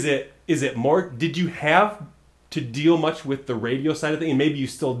 Is it more? Did you have to deal much with the radio side of things? And maybe you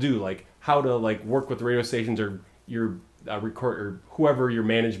still do. Like how to like work with the radio stations or your record or whoever your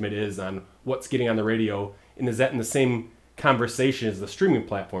management is on what's getting on the radio. And is that in the same conversation as the streaming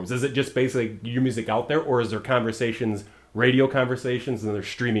platforms? Is it just basically your music out there, or is there conversations, radio conversations, and there's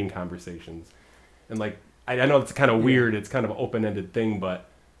streaming conversations? And like I know it's kind of weird, it's kind of an open-ended thing, but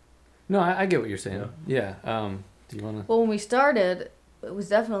No, I get what you're saying. Yeah. Do you want to? Well, when we started, it was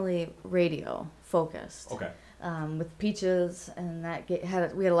definitely radio focused. okay. With Peaches, and we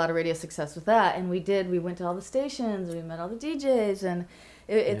had a lot of radio success with that, and we went to all the stations, we met all the DJs, and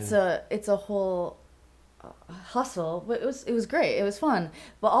it's a whole hustle, but it was great, it was fun.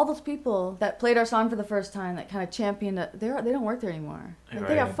 But all those people that played our song for the first time, that kind of championed it, they don't work there anymore. Like,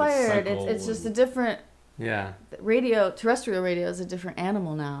 they got fired. It's just a different terrestrial radio is a different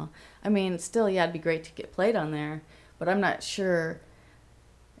animal now. I mean, still, it'd be great to get played on there, but I'm not sure.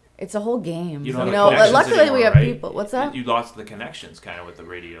 It's a whole game. You don't know, have luckily anymore, we have right? people. What's that? You lost the connections kind of with the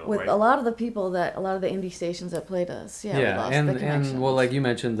radio, With right? a lot of the indie stations that played us. Yeah, we lost the connections. And well, like you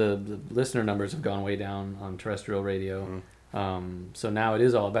mentioned, the listener numbers have gone way down on terrestrial radio. So now it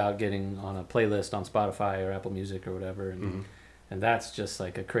is all about getting on a playlist on Spotify or Apple Music or whatever, and that's just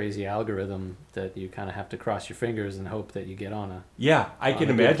like a crazy algorithm that you kind of have to cross your fingers and hope that you get on a. Yeah, I can a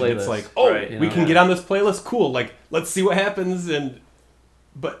good imagine. It's playlist. like, Right. we can get on this playlist. Cool. Like, let's see what happens.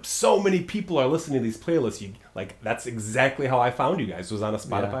 But so many people are listening to these playlists. That's exactly how I found you guys. Was on a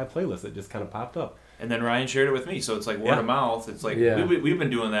Spotify playlist that just kind of popped up. And then Ryan shared it with me, so it's like word of mouth. It's like we've been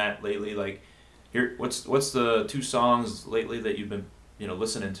doing that lately. Like, here, what's the 2 songs lately that you've been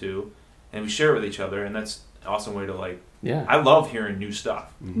listening to, and we share it with each other, and that's an awesome way to like. Yeah. I love hearing new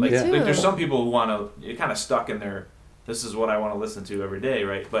stuff. Like, Me too. like there's some people who you're kind of stuck in their, this is what I want to listen to every day,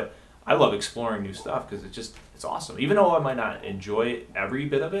 right? But I love exploring new stuff because it's awesome. Even though I might not enjoy every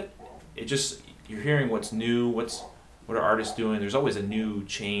bit of it, you're hearing what's new, what are artists doing. There's always a new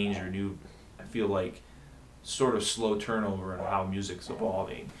change or I feel like, sort of slow turnover in how music's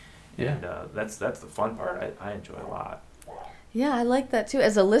evolving. Yeah. And that's the fun part. I enjoy a lot. Yeah, I like that too.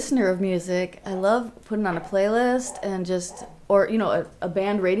 As a listener of music, I love putting on a playlist and a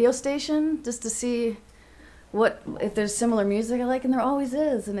band radio station just to see if there's similar music I like, and there always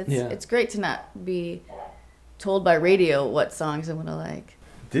is, and it's great to not be told by radio what songs I'm gonna like.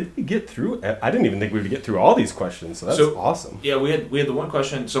 Did we get through? I didn't even think we would get through all these questions, so that's awesome. Yeah, we had the one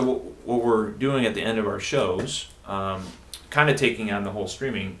question. So what we're doing at the end of our shows, kind of taking on the whole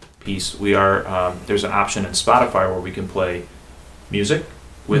streaming piece, we are there's an option in Spotify where we can play music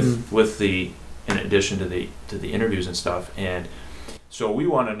with the in addition to the interviews and stuff. And so we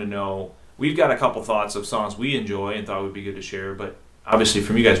wanted to know. We've got a couple thoughts of songs we enjoy and thought would be good to share, but obviously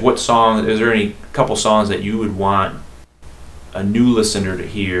from you guys, is there any couple songs that you would want a new listener to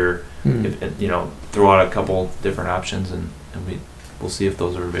hear? Throw out a couple different options and we'll see if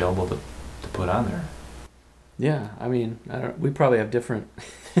those are available to put on there. Yeah, I mean, we probably have different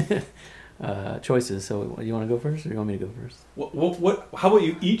choices. So you want to go first, or you want me to go first? How about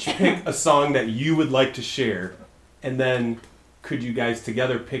you each pick a song that you would like to share, and then could you guys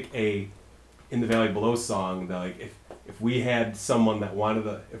together pick a In the Valley Below song that, like, if we had someone that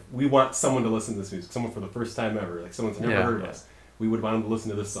if we want someone to listen to this music, someone for the first time ever, like someone's never heard us, we would want them to listen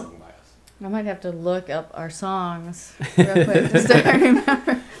to this song by us. I might have to look up our songs real quick just to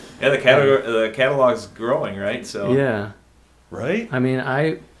remember. Yeah, the catalog's growing, right? So yeah, right. I mean,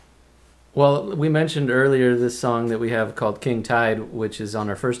 we mentioned earlier this song that we have called King Tide, which is on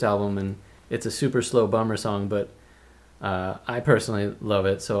our first album, and it's a super slow bummer song, but I personally love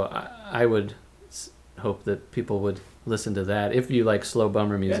it, so I would hope that people would listen to that. If you like slow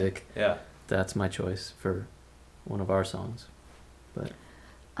bummer music, that's my choice for one of our songs. But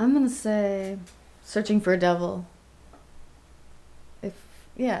I'm gonna say Searching for a Devil.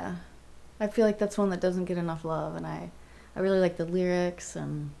 I feel like that's one that doesn't get enough love, and I really like the lyrics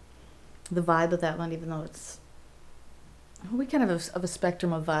and the vibe of that one, even though we kind of have a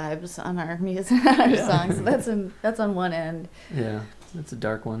spectrum of vibes on our music, our songs. So that's on one end. Yeah, that's a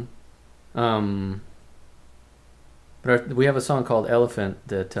dark one. But we have a song called Elephant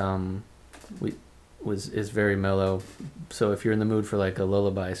that is very mellow. So if you're in the mood for like a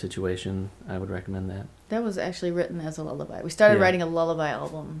lullaby situation, I would recommend that. That was actually written as a lullaby. We started writing a lullaby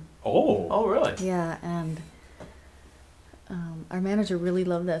album. Oh, really? Yeah, and our manager really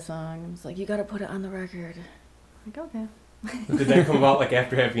loved that song. He was like, "You got to put it on the record." Like, okay. Did that come about like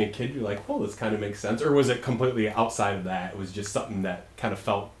after having a kid? You're like, oh, this kind of makes sense, or was it completely outside of that? It was just something that kind of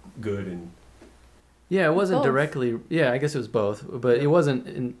felt good and. Yeah, it wasn't Both. directly. Yeah, I guess it was both, but it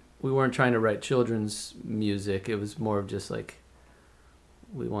wasn't. We weren't trying to write children's music. It was more of just like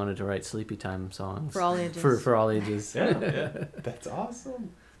we wanted to write sleepy time songs For all ages. For all ages. Yeah, that's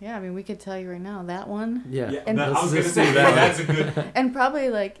awesome. Yeah, I mean, we could tell you right now that one. Yeah. And- I Let's was gonna just say do that that's a good. And probably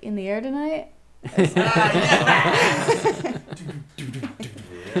like In the Air Tonight.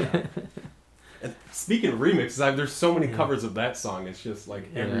 And speaking of remixes, there's so many covers of that song. It's just like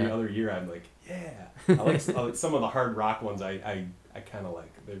every Yeah. other year, I'm like, yeah. I like some of the hard rock ones. I kind of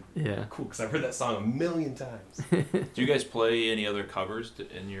like. They're Yeah. cool because I've heard that song a million times. Do you guys play any other covers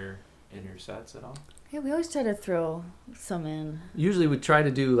in your sets at all? Yeah, we always try to throw some in. Usually we try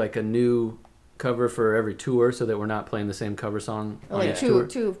to do like a new cover for every tour so that we're not playing the same cover song Or on like each two tour.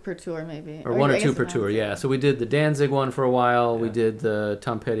 two per tour maybe. Or one I or two guess per it tour, depends. yeah. So we did the Danzig one for a while. We Yeah. did the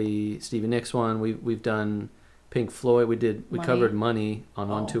Tom Petty, Stevie Nicks one. We've done Pink Floyd. We Money. covered Money on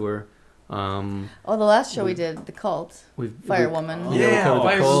one Oh. tour. Oh, the last show we did, The Cult. Firewoman. Yeah, we covered the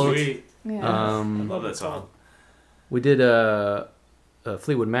Fire's Cult. Sweet. Yeah. I love that song. We did a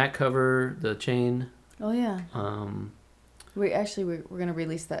Fleetwood Mac cover, The Chain. Oh yeah. Um, We're gonna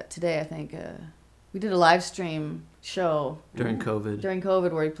release that today. I think. We did a live stream show during COVID. during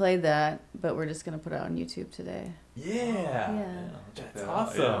COVID where we played that, but we're just gonna put it on YouTube today. Yeah. Yeah. Check That's that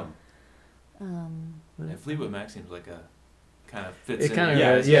out, awesome. Yeah, Fleetwood Mac seems like a kind of fits It in. kind of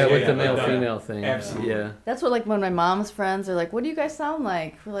Yeah, with yeah, the yeah, male yeah. female thing. Absolutely. Yeah. That's what like when my mom's friends are like, "What do you guys sound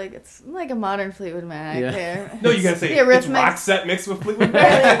like?" We're like, "It's like a modern Fleetwood Mac." Yeah. There. No, you gotta say Yeah, riff it's mix. rock set mixed with Fleetwood There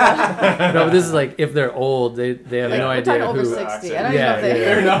Mac. you go. No, but this is like if they're old, they have Like, no we're idea talking over who. 60. I don't Yeah,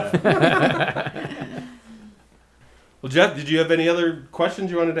 even know if they. Fair enough. Well, Jeff, did you have any other questions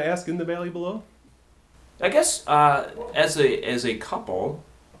you wanted to ask in the Valley Below? I guess as a couple,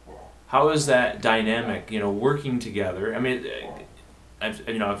 how is that dynamic? Working together. I mean,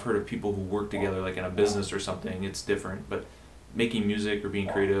 I've heard of people who work together like in a business or something. It's different, but making music or being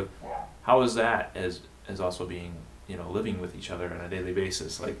creative, how is that as also being living with each other on a daily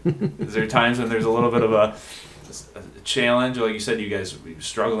basis? Like, is there times when there's a little bit of a challenge, or like you said, you guys were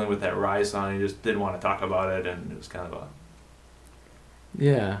struggling with that Rise song, and you just didn't want to talk about it, and it was kind of a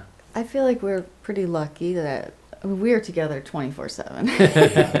Yeah. I feel like we're pretty lucky that we're together 24/7,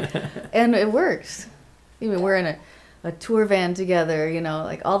 and it works. Even we're in a tour van together.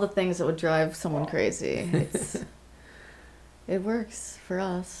 Like all the things that would drive someone crazy. It works for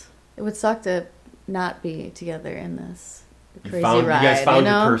us. It would suck to not be together in this crazy ride. You guys found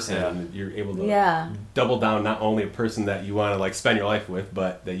you know? your person, and you're able to Yeah. double down not only a person that you want to like spend your life with,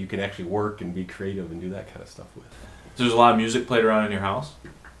 but that you can actually work and be creative and do that kind of stuff with. There's a lot of music played around in your house.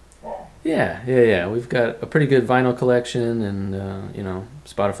 Yeah. We've got a pretty good vinyl collection, and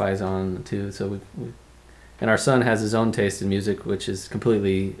Spotify's on too. So and our son has his own taste in music, which is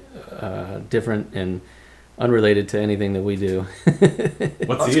completely different and unrelated to anything that we do.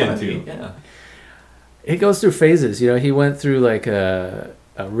 What's That's he kinda into? neat, yeah. He goes through phases. He went through like a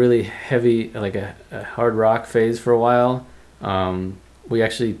really heavy, like a hard rock phase for a while. We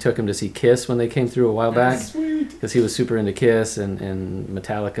actually took him to see Kiss when they came through a while back, because he was super into Kiss and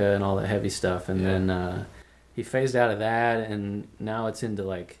Metallica and all that heavy stuff. And then he phased out of that, and now it's into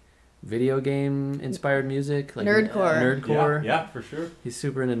like video game inspired music, like Nerdcore. Nerdcore. Yeah, for sure. He's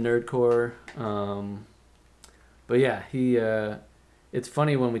super into nerdcore. But yeah, it's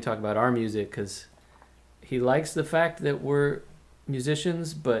funny when we talk about our music, because he likes the fact that we're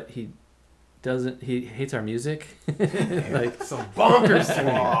musicians, but he hates our music. Like so bonkers to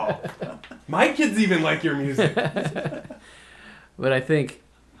me. My kids even like your music. But I think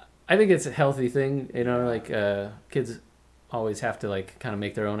it's a healthy thing, like kids always have to like kind of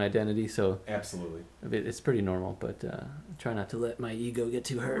make their own identity, so Absolutely. it's pretty normal, but try not to let my ego get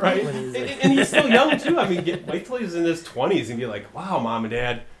too hurt. Right. when he's like- And he's still young too. I mean, wait till he's in his 20s and be like, "Wow, Mom and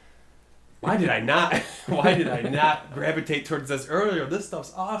Dad, why did I not gravitate towards this earlier? This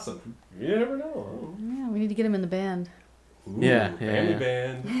stuff's awesome." You never know. Yeah, we need to get him in the band. Ooh, Yeah, family yeah.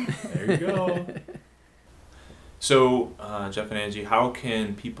 band. There you go. So, Jeff and Angie, how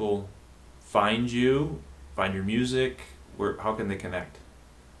can people find you, find your music? How can they connect?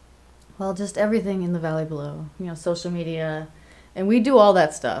 Well, just everything in the Valley Below. Social media, and we do all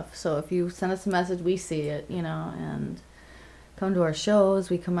that stuff. So if you send us a message, we see it. And come to our shows.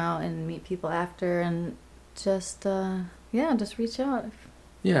 We come out and meet people after, and just reach out.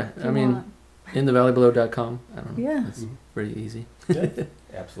 Yeah, If you I mean, want. inthevalleybelow.com. I don't know. Yeah. It's pretty easy.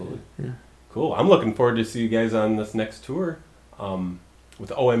 Absolutely. Yeah. Cool. I'm looking forward to see you guys on this next tour. with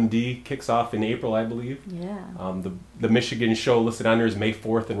OMD kicks off in April, I believe. Yeah. The Michigan show listed on there is May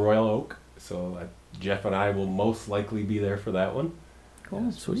 4th in Royal Oak. So Jeff and I will most likely be there for that one. Cool. Yeah,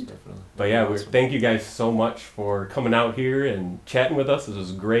 Sweet. Definitely. But yeah, Awesome. thank you guys so much for coming out here and chatting with us. This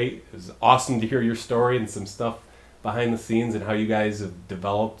was great. It was awesome to hear your story and some stuff behind the scenes and how you guys have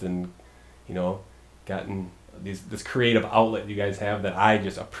developed and, gotten this creative outlet you guys have that I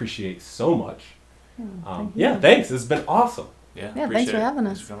just appreciate so much. Thank you. Yeah, thanks. This has been awesome. Yeah, Yeah, thanks appreciate for it. having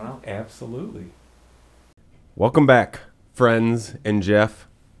Thanks us. for coming out. Absolutely. Welcome back, friends and Jeff.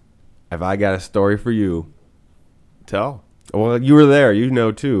 Have I got a story for you? Tell. Well, you were there. You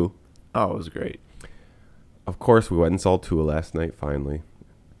know, too. Oh, it was great. Of course, we went and saw Tool last night, finally.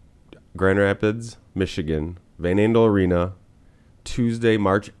 Grand Rapids, Michigan, Van Andel Arena, Tuesday,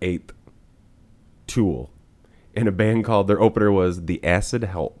 March 8th. Tool. In a band called, their opener was The Acid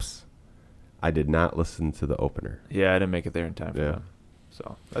Helps. I did not listen to the opener. Yeah, I didn't make it there in time for Yeah. them.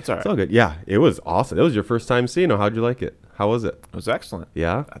 So that's all right. It's all good. Yeah, it was awesome. It was your first time seeing them. How'd you like it? How was it? It was excellent.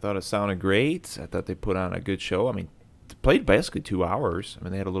 Yeah? I thought it sounded great. I thought they put on a good show. I mean, they played basically 2 hours. I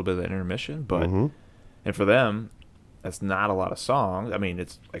mean, they had a little bit of that intermission, but Mhm. and for them, that's not a lot of songs. I mean,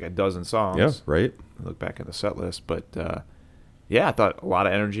 it's like a dozen songs. Yeah, right? I look back at the set list, but yeah, I thought a lot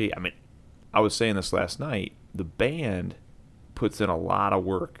of energy. I mean, I was saying this last night. The band puts in a lot of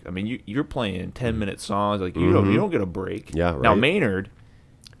work. I mean, you're playing 10-minute songs. Like you don't get a break. Yeah, Now right. Maynard,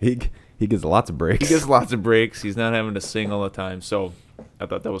 He gets lots of breaks. he gets lots of breaks. He's not having to sing all the time. So I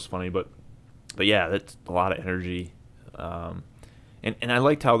thought that was funny. But yeah, that's a lot of energy. And I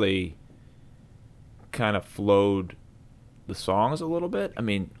liked how they kind of flowed the songs a little bit. I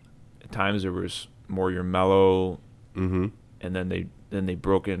mean, at times there was more your mellow, Mm-hmm. and then they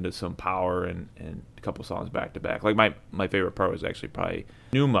broke into some power and a couple songs back to back. Like my favorite part was actually probably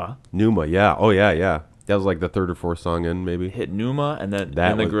Numa. Numa, yeah. Oh, yeah, yeah. That was like the third or fourth song in, maybe. Hit Numa and then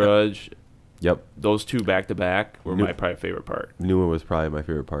That In the was- Grudge. Yep. Those two back to back were Nu- my probably favorite part. Numa was probably my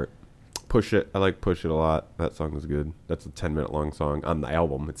favorite part. Push It. I like Push It a lot. That song was good. That's a 10-minute long song. On the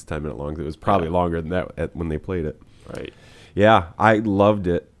album, it's 10-minute long. It was probably Yeah. longer than that when they played it. Right. Yeah, I loved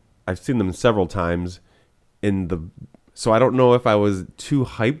it. I've seen them several times so I don't know if I was too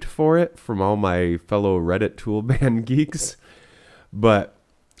hyped for it from all my fellow Reddit Tool band geeks, but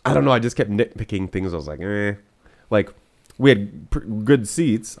I don't know. I just kept nitpicking things. I was like, Like, we had good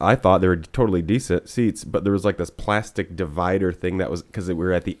seats. I thought they were totally decent seats, but there was like this plastic divider thing that was, because we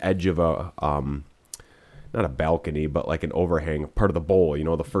were at the edge of a, not a balcony, but like an overhang, part of the bowl,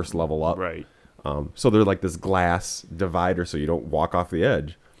 the first level up. Right. So they're like this glass divider so you don't walk off the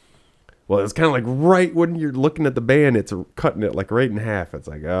edge. Well, it's kind of like right when you're looking at the band, it's cutting it like right in half. It's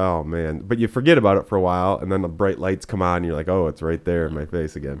like, oh, man. But you forget about it for a while, and then the bright lights come on, and you're like, oh, it's right there in my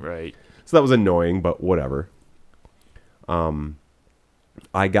face again. Right. So that was annoying, but whatever.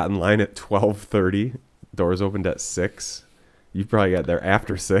 I got in line at 12:30. Doors opened at 6. You probably got there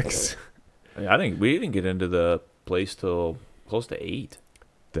after 6. I think we didn't get into the place till close to 8.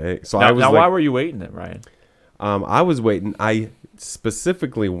 Dang. So Now, I was why were you waiting then, Ryan? I was waiting. I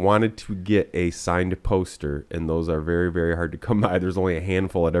specifically wanted to get a signed poster, and those are very, very hard to come by. There's only a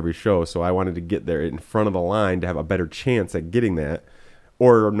handful at every show, so I wanted to get there in front of the line to have a better chance at getting that.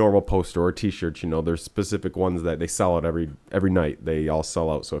 Or a normal poster or T-shirts. There's specific ones that they sell out every night. They all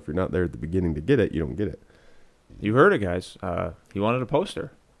sell out. So if you're not there at the beginning to get it, you don't get it. You heard it, guys. He wanted a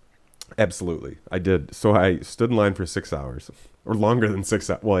poster. Absolutely, I did. So I stood in line for 6 hours, or longer than 6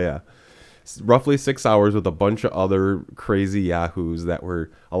 hours. Well, yeah. Roughly 6 hours with a bunch of other crazy yahoos that were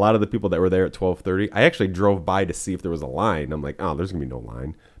a lot of the people that were there at 12:30. I actually drove by to see if there was a line. I'm like, oh, there's gonna be no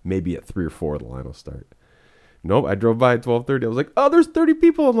line. Maybe at 3 or 4 the line will start. Nope, I drove by at 12:30. I was like, oh, there's 30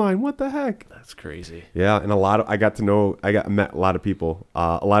 people in line. What the heck? That's crazy. Yeah, and I met a lot of people.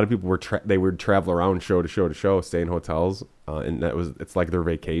 A lot of people they would travel around show to show to show, stay in hotels, and it's like their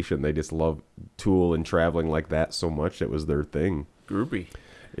vacation. They just love Tool and traveling like that so much. It was their thing. Groupie.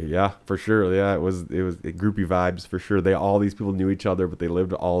 Yeah, for sure. Yeah, it was groupie vibes for sure. All these people knew each other, but they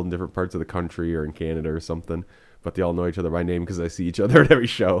lived all in different parts of the country or in Canada or something. But they all know each other by name because they see each other at every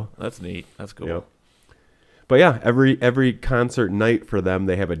show. That's neat. That's cool. Yep. But yeah, every concert night for them,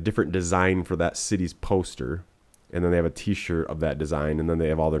 they have a different design for that city's poster, and then they have a T-shirt of that design, and then they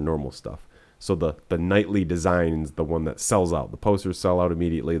have all their normal stuff. So the nightly design is the one that sells out. The posters sell out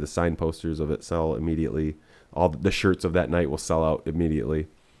immediately. The signed posters of it sell immediately. All the shirts of that night will sell out immediately.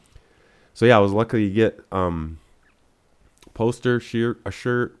 So yeah, I was lucky to get poster, a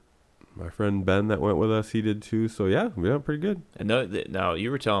shirt. My friend Ben that went with us, he did too. So yeah, pretty good. And now you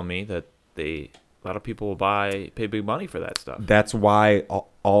were telling me that they a lot of people will pay big money for that stuff. That's why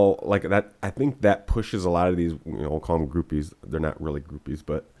all like that. I think that pushes a lot of these. We'll call them groupies. They're not really groupies,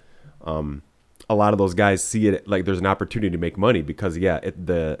 but a lot of those guys see it like there's an opportunity to make money because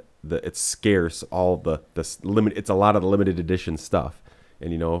it's scarce. All the limit. It's a lot of the limited edition stuff.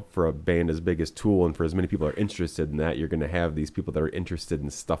 And for a band as big as Tool and for as many people are interested in that, you're going to have these people that are interested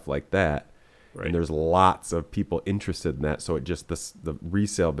in stuff like that. Right. And there's lots of people interested in that. So it just the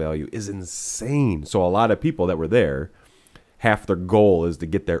resale value is insane. So a lot of people that were there, half their goal is to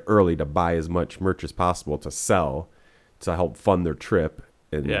get there early to buy as much merch as possible to sell, to help fund their trip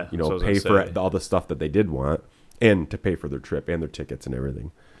and pay for all the stuff that they did want and to pay for their trip and their tickets and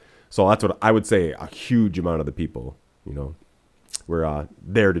everything. So that's what I would say. A huge amount of the people, were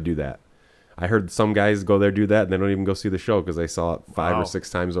there to do that. I heard some guys go there do that and they don't even go see the show because they saw it 5 or 6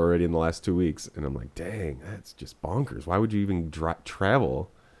 times already in the last 2 weeks. And I'm like, dang, that's just bonkers. Why would you even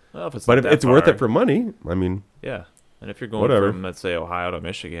travel? Well, if it's worth it for money. I mean, yeah. And if you're going from, let's say, Ohio to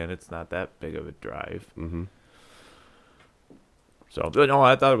Michigan, it's not that big of a drive. Mm-hmm. So, no,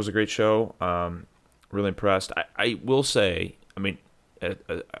 I thought it was a great show. Really impressed. I will say, I mean,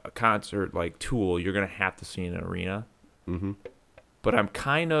 a concert like Tool, you're going to have to see in an arena. Mm-hmm. But I'm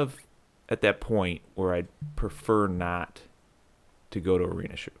kind of at that point where I'd prefer not to go to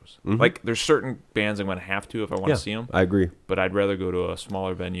arena shows. Mm-hmm. Like, there's certain bands I'm going to have to if I want to see them. I agree. But I'd rather go to a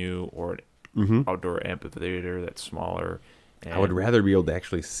smaller venue or an outdoor amphitheater that's smaller. And I would rather be able to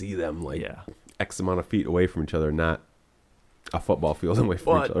actually see them X amount of feet away from each other, not a football field away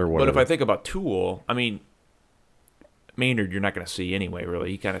from each other. Or whatever. But if I think about Tool, I mean, Maynard you're not going to see anyway,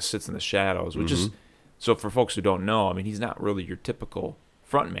 really. He kind of sits in the shadows, which is... So for folks who don't know, I mean, he's not really your typical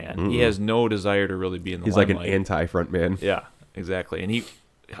front man. Mm-hmm. He has no desire to really be in the limelight. He's like an anti-front man. Yeah, exactly. And he,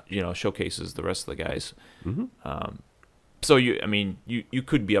 showcases the rest of the guys. Mm-hmm. So you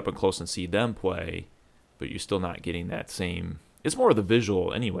could be up and close and see them play, but you're still not getting that same. It's more of the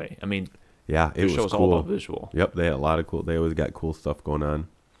visual anyway. I mean, yeah, it was show's cool. all about visual. Yep, they had a lot of cool. They always got cool stuff going on.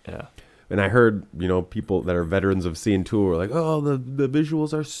 Yeah. And I heard, people that are veterans of seeing Tool were like, oh, the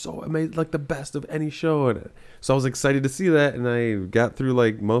visuals are so amazing, like the best of any show. And so I was excited to see that. And I got through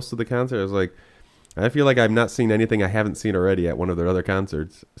like most of the concert. I was like, I feel like I've not seen anything I haven't seen already at one of their other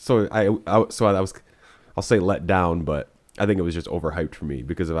concerts. So I was, I'll say let down, but I think it was just overhyped for me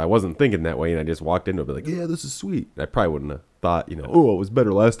because if I wasn't thinking that way and I just walked into it, I'd be like, yeah, this is sweet. I probably wouldn't have thought, oh, it was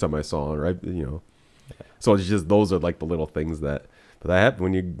better last time I saw it, right? So it's just, those are like the little things that happen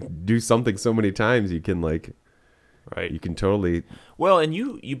when you do something so many times. You can right. You can totally. Well, and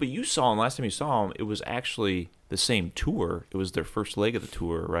but you saw him last time you saw him. It was actually the same tour. It was their first leg of the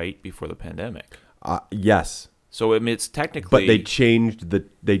tour, right before the pandemic. Yes. So I mean, it's technically. But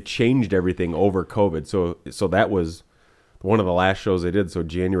they changed everything over COVID. So that was one of the last shows they did. So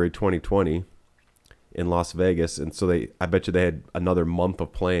January 2020 in Las Vegas, and so I bet you they had another month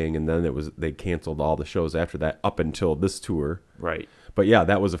of playing, and then they canceled all the shows after that up until this tour. Right. But yeah,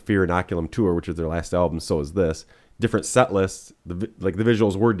 that was a Fear Inoculum tour, which is their last album. So is this. Different set lists. The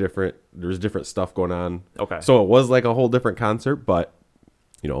visuals were different. There's different stuff going on. Okay. So it was like a whole different concert, but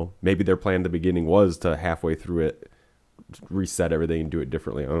maybe their plan at the beginning was to halfway through it reset everything and do it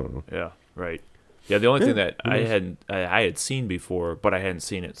differently. I don't know. Yeah. Right. Yeah. The only thing that I had seen before, but I hadn't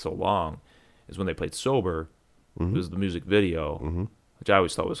seen it so long, is when they played Sober. It was the music video, which I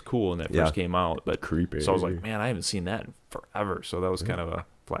always thought was cool when that first came out. But creepy. So I was like, man, I haven't seen that in forever. So that was kind of a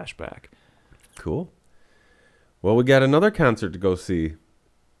flashback. Cool. Well, we got another concert to go see,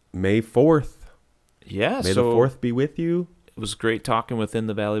 May 4th. Yeah. May the 4th be with you. It was great talking with In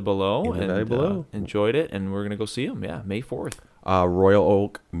the Valley Below. Below. Enjoyed it, and we're going to go see them. Yeah, May 4th. Royal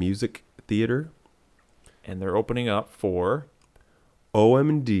Oak Music Theater. And they're opening up for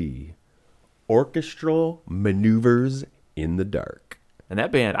OMD, Orchestral Maneuvers in the Dark. And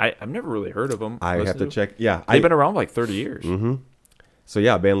that band, I've never really heard of them. I have to check. Yeah. They've been around like 30 years. Mm-hmm. So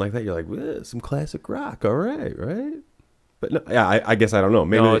yeah, a band like that, you're like, some classic rock. All right. But no, yeah, I guess I don't know.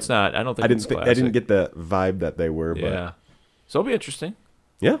 Maybe it's not. I don't think it's classic. I didn't get the vibe that they were. But yeah. So it'll be interesting.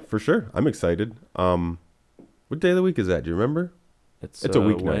 Yeah, for sure. I'm excited. What day of the week is that? Do you remember? It's a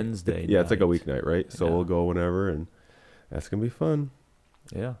weeknight. Wednesday. Yeah, it's like a weeknight, right? So we'll go whenever, and that's gonna be fun.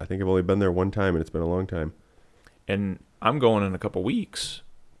 Yeah. I think I've only been there one time, and it's been a long time. And I'm going in a couple weeks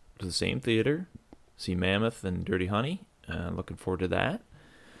to the same theater, see Mammoth and Dirty Honey. Looking forward to that.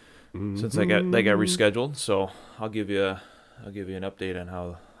 Since they got rescheduled, so I'll give you an update on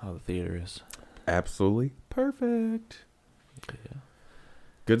how the theater is. Absolutely perfect. Yeah.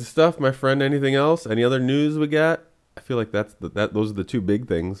 Good stuff, my friend. Anything else? Any other news we got? I feel like those are the two big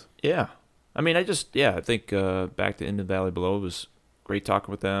things. Yeah. I mean, I think back to In the Valley Below was great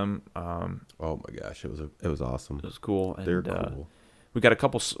talking with them. Oh my gosh, it was awesome. It was cool. And, They're cool. We got a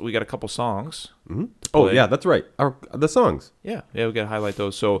couple songs. Hmm. Oh play. yeah, that's right. The songs. Yeah, we got to highlight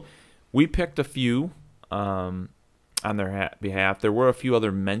those. So we picked a few on their behalf. There were a few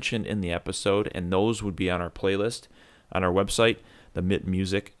other mentioned in the episode, and those would be on our playlist on our website,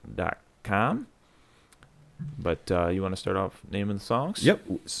 themitmusic.com. But you want to start off naming the songs? Yep.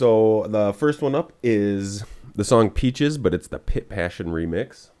 So the first one up is the song Peaches, but it's the Pit Passion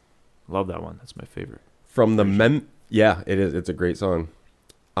remix Love that one. That's my favorite. from the Yeah, it is. It's a great song.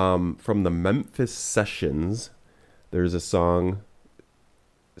 From the Memphis Sessions, there's a song,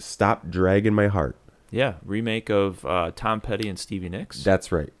 Stop Dragging My Heart. Yeah, remake of Tom Petty and Stevie Nicks.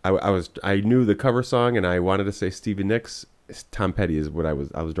 That's right. I knew the cover song and I wanted to say Stevie Nicks. Tom Petty is what I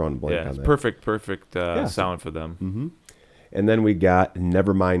was drawing a blank yeah, on it's that. perfect Yeah. sound for them. Mm-hmm. And then we got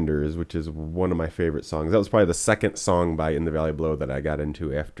Neverminders, which is one of my favorite songs. That was probably the second song by In the Valley Below that I got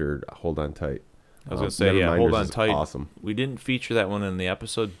into after Hold On Tight. I was going to say, yeah, Hold Neverminders On is Tight. Awesome. We didn't feature that one in the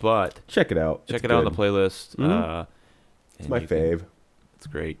episode, but Check it out. check It's it out on the good. playlist. Mhm. It's and my you can- fave. It's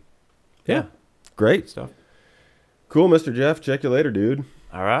great. Yeah. Good Great. stuff. Cool, Mr. Jeff. Check you later, dude.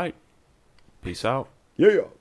 All right. Peace out. Yeah.